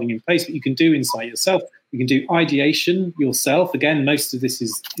safeguarding in place, but you can do insight yourself. You can do ideation yourself. Again, most of this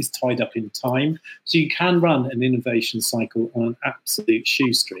is tied up in time. So you can run an innovation cycle on an absolute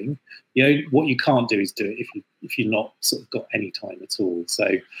shoestring. What you can't do is do it if you're not sort of got any time at all. So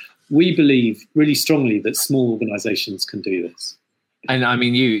we believe really strongly that small organizations can do this. And I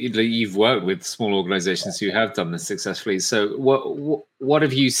mean, you've worked with small organizations who have done this successfully. So what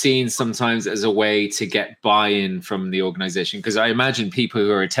have you seen sometimes as a way to get buy-in from the organization? Because I imagine people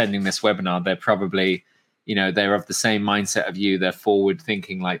who are attending this webinar, they're probably, they're of the same mindset of you. They're forward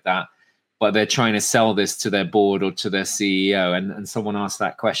thinking like that, but they're trying to sell this to their board or to their CEO. And someone asked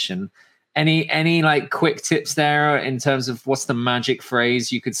that question. Any like quick tips there in terms of what's the magic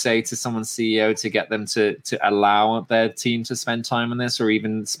phrase you could say to someone's CEO to get them to allow their team to spend time on this, or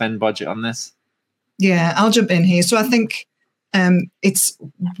even spend budget on this? Yeah, I'll jump in here. So I think it's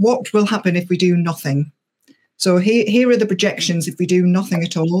what will happen if we do nothing. So here are the projections if we do nothing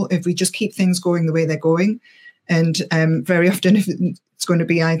at all, if we just keep things going the way they're going. And very often if it's going to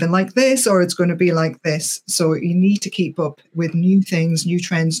be either like this or it's going to be like this. So you need to keep up with new things, new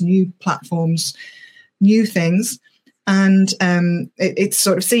trends, new platforms, new things. And it's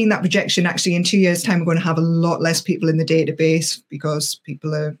sort of seeing that projection actually in 2 years' time, we're going to have a lot less people in the database because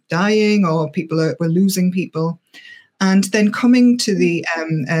people are dying or we're losing people. And then coming to the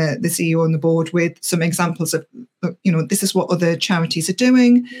CEO on the board with some examples of, this is what other charities are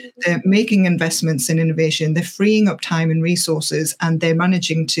doing. They're making investments in innovation. They're freeing up time and resources, and they're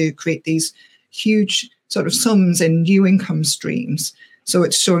managing to create these huge sort of sums in new income streams. So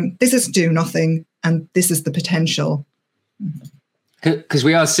it's showing this is do nothing, and this is the potential. Because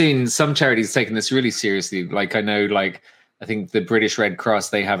we are seeing some charities taking this really seriously. Like I know, I think the British Red Cross,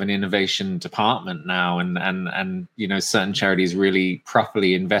 they have an innovation department now, and certain charities really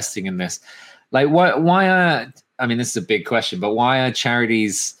properly investing in this. Like why are, I mean, this is a big question, but why are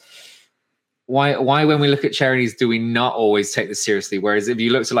charities, why when we look at charities, do we not always take this seriously? Whereas if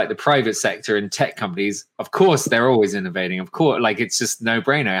you look to like the private sector and tech companies, of course, they're always innovating. Of course, like it's just no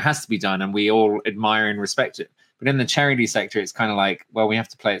brainer. It has to be done. And we all admire and respect it. But in the charity sector, it's kind of like, well, we have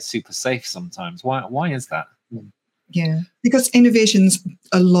to play it super safe sometimes. Why is that? Yeah, because innovation's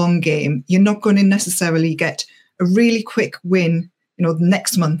a long game. You're not going to necessarily get a really quick win,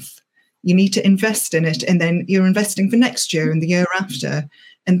 next month. You need to invest in it, and then you're investing for next year and the year after.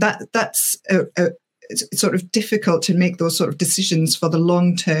 And that's it's sort of difficult to make those sort of decisions for the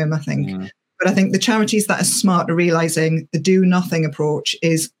long term, I think. Mm. But I think the charities that are smart are realizing the do nothing approach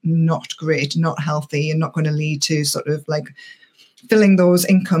is not great, not healthy, and not going to lead to sort of like filling those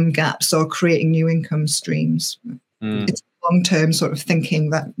income gaps or creating new income streams. It's long-term sort of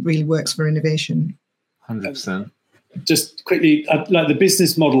thinking that really works for innovation. 100%. Just quickly, like the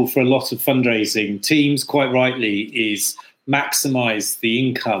business model for a lot of fundraising teams, quite rightly, is maximize the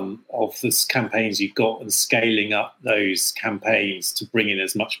income of the campaigns you've got and scaling up those campaigns to bring in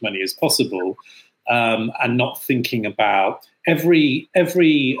as much money as possible, and not thinking about every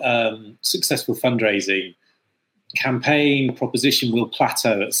successful fundraising campaign proposition will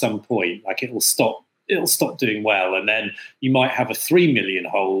plateau at some point. Like it'll stop doing well, and then you might have a 3 million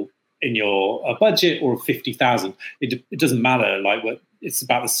hole in your budget or a 50,000. It doesn't matter. Like it's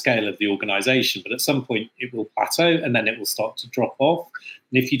about the scale of the organization, but at some point it will plateau and then it will start to drop off.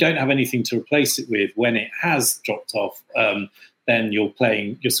 And if you don't have anything to replace it with when it has dropped off, then you're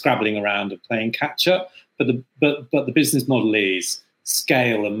scrabbling around and playing catch up. But the business model is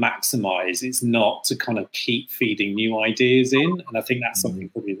scale and maximize. It's not to kind of keep feeding new ideas in. And I think that's something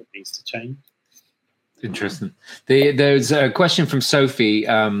probably that needs to change. Interesting. There's a question from Sophie,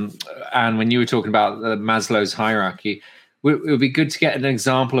 and when you were talking about Maslow's hierarchy, it would be good to get an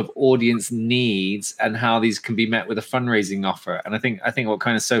example of audience needs and how these can be met with a fundraising offer. And I think what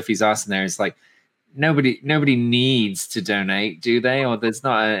kind of Sophie's asking there is like, nobody needs to donate, do they? Or it's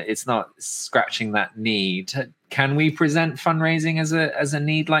not scratching that need. Can we present fundraising as a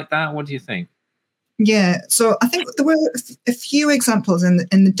need like that? What do you think? Yeah, so I think there were a few examples in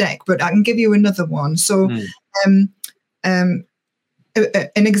the deck, but I can give you another one. So an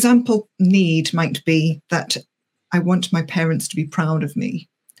example need might be that I want my parents to be proud of me.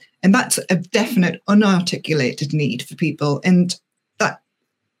 And that's a definite unarticulated need for people. And that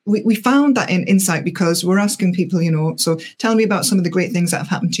we found that in Insight because we're asking people, so tell me about some of the great things that have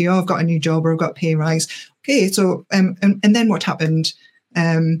happened to you. I've got a new job or I've got a pay rise. Okay, so and then what happened?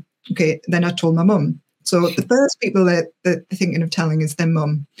 Okay, then I told my mum. So the first people that they're thinking of telling is their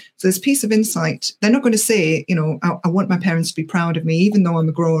mum. So this piece of insight, they're not going to say, I want my parents to be proud of me, even though I'm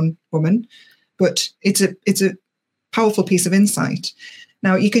a grown woman. But it's a powerful piece of insight.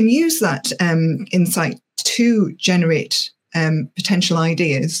 Now, you can use that insight to generate potential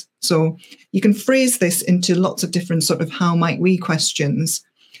ideas. So you can phrase this into lots of different sort of how might we questions.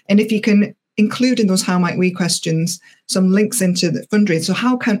 And if you can include in those how might we questions some links into the fundraiser.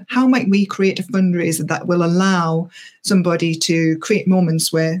 So how might we create a fundraiser that will allow somebody to create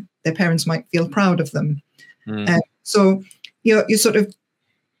moments where their parents might feel proud of them? So you're sort of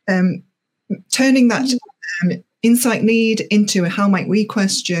turning that insight need into a how might we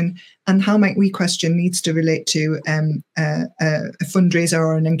question, and how might we question needs to relate to a fundraiser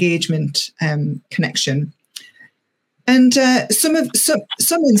or an engagement connection. And some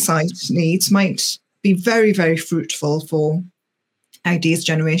insight needs might be very, very fruitful for ideas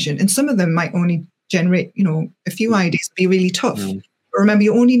generation, and some of them might only generate, a few ideas, be really tough. But remember,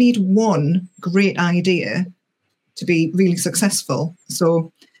 you only need one great idea to be really successful.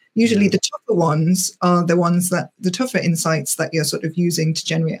 So usually the tougher ones are the tougher insights that you're sort of using to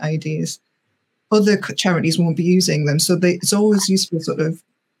generate ideas. Other charities won't be using them. So it's always useful sort of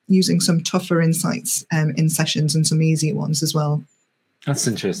using some tougher insights in sessions and some easier ones as well. That's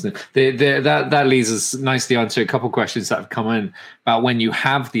interesting. That leads us nicely on to a couple of questions that have come in about when you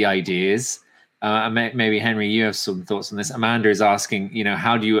have the ideas. Maybe Henry, you have some thoughts on this. Amanda is asking,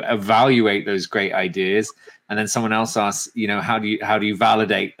 how do you evaluate those great ideas? And then someone else asks, how do you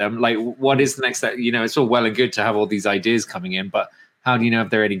validate them? Like, what is the next step? It's all well and good to have all these ideas coming in, but how do you know if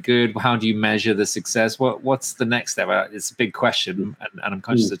they're any good? How do you measure the success? What's the next step? It's a big question, and I'm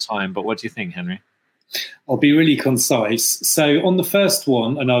conscious of time. But what do you think, Henry? I'll be really concise. So on the first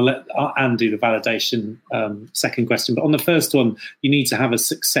one, and I'll let Anne do the validation second question. But on the first one, you need to have a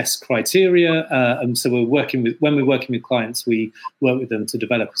success criteria. And so when we're working with clients, we work with them to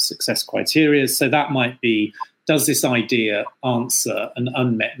develop a success criteria. So that might be, does this idea answer an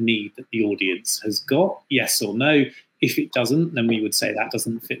unmet need that the audience has got? Yes or no. If it doesn't, then we would say that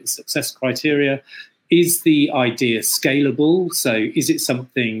doesn't fit the success criteria. Is the idea scalable? So is it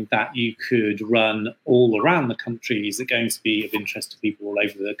something that you could run all around the country? Is it going to be of interest to people all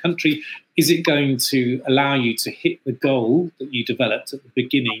over the country? Is it going to allow you to hit the goal that you developed at the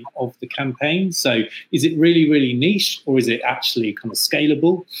beginning of the campaign? So is it really, really niche, or is it actually kind of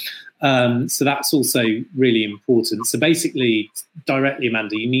scalable? So that's also really important. So basically, directly,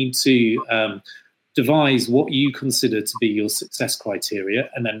 Amanda, you need to devise what you consider to be your success criteria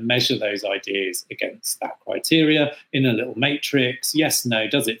and then measure those ideas against that criteria in a little matrix. Yes, no,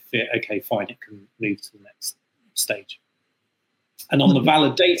 does it fit? Okay, fine, it can move to the next stage. And on the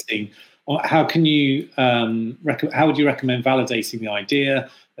validating, how can you how would you recommend validating the idea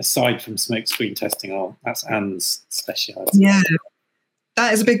aside from smokescreen testing? That's Anne's speciality. Yeah.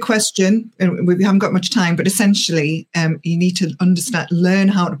 That is a big question, and we haven't got much time, but essentially you need to learn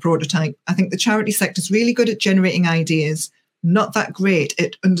how to prototype. I think the charity sector is really good at generating ideas, not that great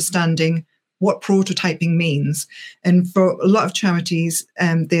at understanding what prototyping means. And for a lot of charities,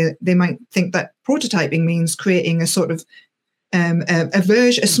 they might think that prototyping means creating a sort of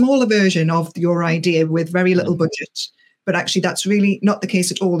a smaller version of your idea with very little budget. But actually, that's really not the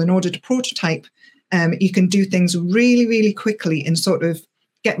case at all. In order to prototype, you can do things really, really quickly and sort of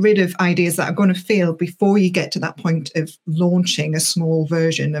get rid of ideas that are going to fail before you get to that point of launching a small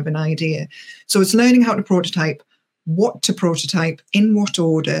version of an idea. So it's learning how to prototype, what to prototype, in what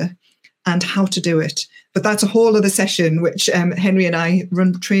order, and how to do it. But that's a whole other session, which Henry and I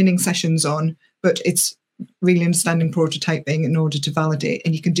run training sessions on. But it's really understanding prototyping in order to validate.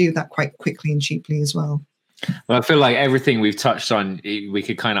 And you can do that quite quickly and cheaply as well. Well, I feel like everything we've touched on, we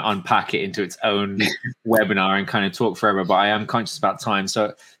could kind of unpack it into its own webinar and kind of talk forever, but I am conscious about time.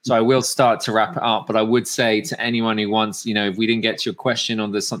 So I will start to wrap it up, but I would say to anyone who wants, if we didn't get to your question or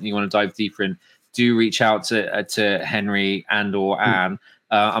there's something you want to dive deeper in, do reach out to Henry and or Anne.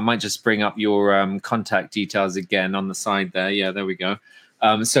 I might just bring up your contact details again on the side there. Yeah, there we go.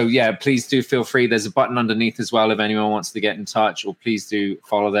 So yeah, please do feel free. There's a button underneath as well if anyone wants to get in touch, or please do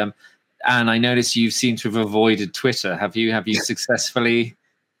follow them. And I notice you seem to have avoided Twitter. Have you successfully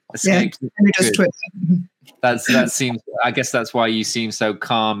escaped? Yeah, and just Twitter. That seems. I guess that's why you seem so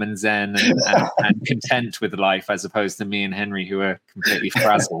calm and zen and content with life, as opposed to me and Henry, who are completely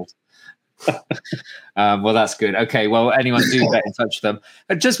frazzled. Well, that's good. Okay, well, anyone do get in touch with them.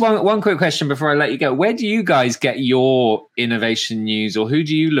 Just one quick question before I let you go. Where do you guys get your innovation news, or who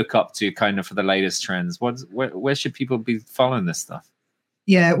do you look up to kind of for the latest trends? Where should people be following this stuff?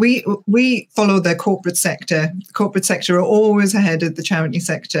 Yeah, we follow the corporate sector. The corporate sector are always ahead of the charity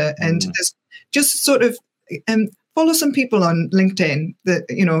sector, and there's just sort of follow some people on LinkedIn that,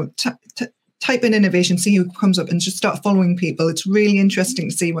 you know, type in innovation, see who comes up, and just start following people. It's really interesting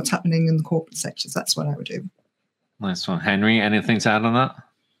to see what's happening in the corporate sectors. That's what I would do. Nice one. Henry, anything to add on that?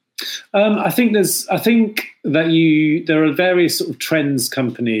 I think that there are various sort of trends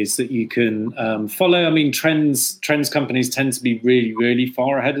companies that you can follow. I mean, trends companies tend to be really, really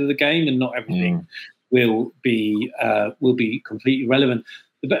far ahead of the game, and not everything will be completely relevant.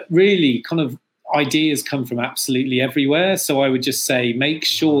 But really, kind of ideas come from absolutely everywhere. So I would just say, make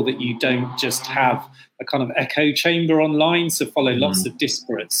sure that you don't just have a kind of echo chamber online. So follow lots of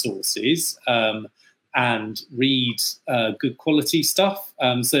disparate sources. And read good quality stuff.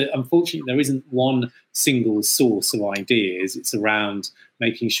 So unfortunately, there isn't one single source of ideas. It's around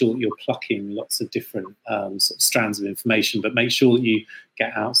making sure that you're plucking lots of different sort of strands of information, but make sure that you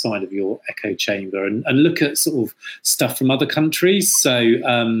get outside of your echo chamber and look at sort of stuff from other countries.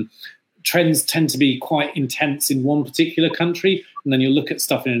 So trends tend to be quite intense in one particular country, and then you'll look at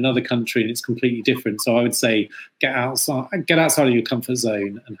stuff in another country and it's completely different. So I would say get outside of your comfort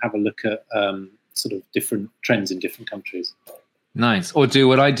zone and have a look at sort of different trends in different countries. Nice. Or do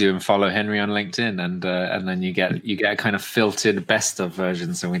what I do and follow Henry on LinkedIn, and then you get a kind of filtered best of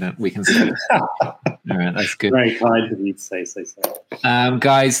version, so we can see. All right, that's good. Very kind of you to say so.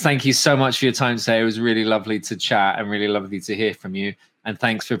 Guys, thank you so much for your time today. It was really lovely to chat and really lovely to hear from you. And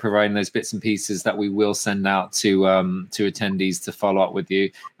thanks for providing those bits and pieces that we will send out to attendees to follow up with you.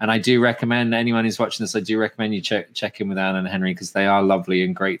 And I do recommend anyone who's watching this, I do recommend you check in with Anne and Henry, because they are lovely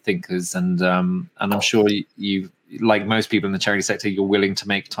and great thinkers. And I'm sure you, like most people in the charity sector, you're willing to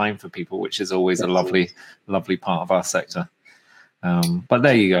make time for people, which is always a lovely part of our sector. But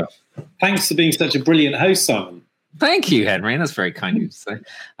there you go. Thanks for being such a brilliant host, Simon. Thank you, Henry. That's very kind of you to say.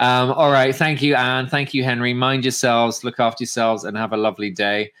 All right. Thank you, Anne. Thank you, Henry. Mind yourselves, look after yourselves, and have a lovely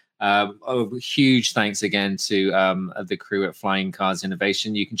day. Huge thanks again to the crew at Flying Cars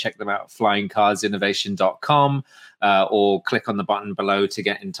Innovation. You can check them out at flyingcarsinnovation.com, or click on the button below to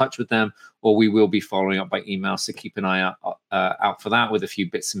get in touch with them, or we will be following up by email. So keep an eye out for that with a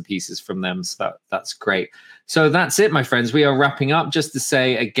few bits and pieces from them. So that's great. So that's it, my friends. We are wrapping up. Just to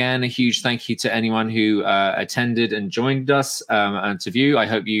say again, a huge thank you to anyone who attended and joined us and to view. I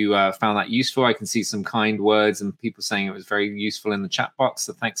hope you found that useful. I can see some kind words and people saying it was very useful in the chat box.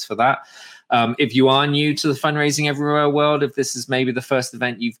 So thanks for that. If you are new to the Fundraising Everywhere world, if this is maybe the first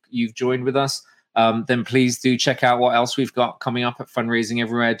event you've joined with us, then please do check out what else we've got coming up at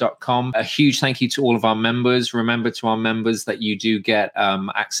fundraisingeverywhere.com. A huge thank you to all of our members. Remember, to our members, that you do get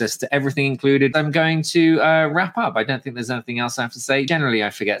access to everything included. I'm going to wrap up. I don't think there's anything else I have to say. Generally,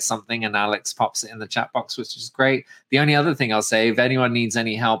 I forget something and Alex pops it in the chat box, which is great. The only other thing I'll say, if anyone needs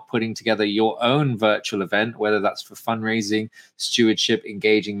any help putting together your own virtual event, whether that's for fundraising, stewardship,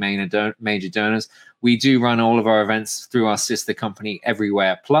 engaging major donors, we do run all of our events through our sister company,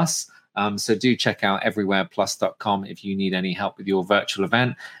 Everywhere Plus. So do check out everywhereplus.com if you need any help with your virtual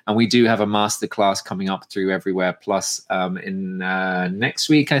event. And we do have a masterclass coming up through Everywhere Plus in next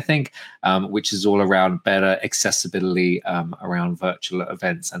week, I think, which is all around better accessibility around virtual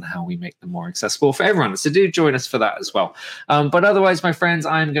events and how we make them more accessible for everyone. So do join us for that as well. But otherwise, my friends,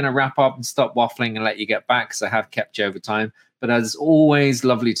 I'm going to wrap up and stop waffling and let you get back, because I have kept you over time. But as always,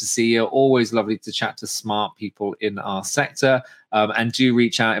 lovely to see you. Always lovely to chat to smart people in our sector. And do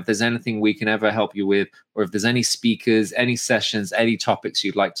reach out if there's anything we can ever help you with, or if there's any speakers, any sessions, any topics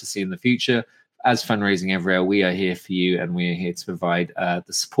you'd like to see in the future. As Fundraising Everywhere, we are here for you, and we are here to provide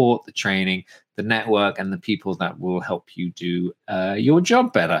the support, the training, the network, and the people that will help you do your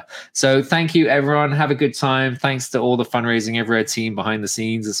job better. So thank you, everyone. Have a good time. Thanks to all the Fundraising Everywhere team behind the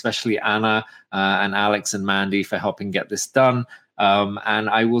scenes, especially Anna and Alex and Mandy for helping get this done. And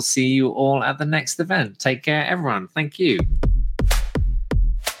I will see you all at the next event. Take care, everyone. Thank you.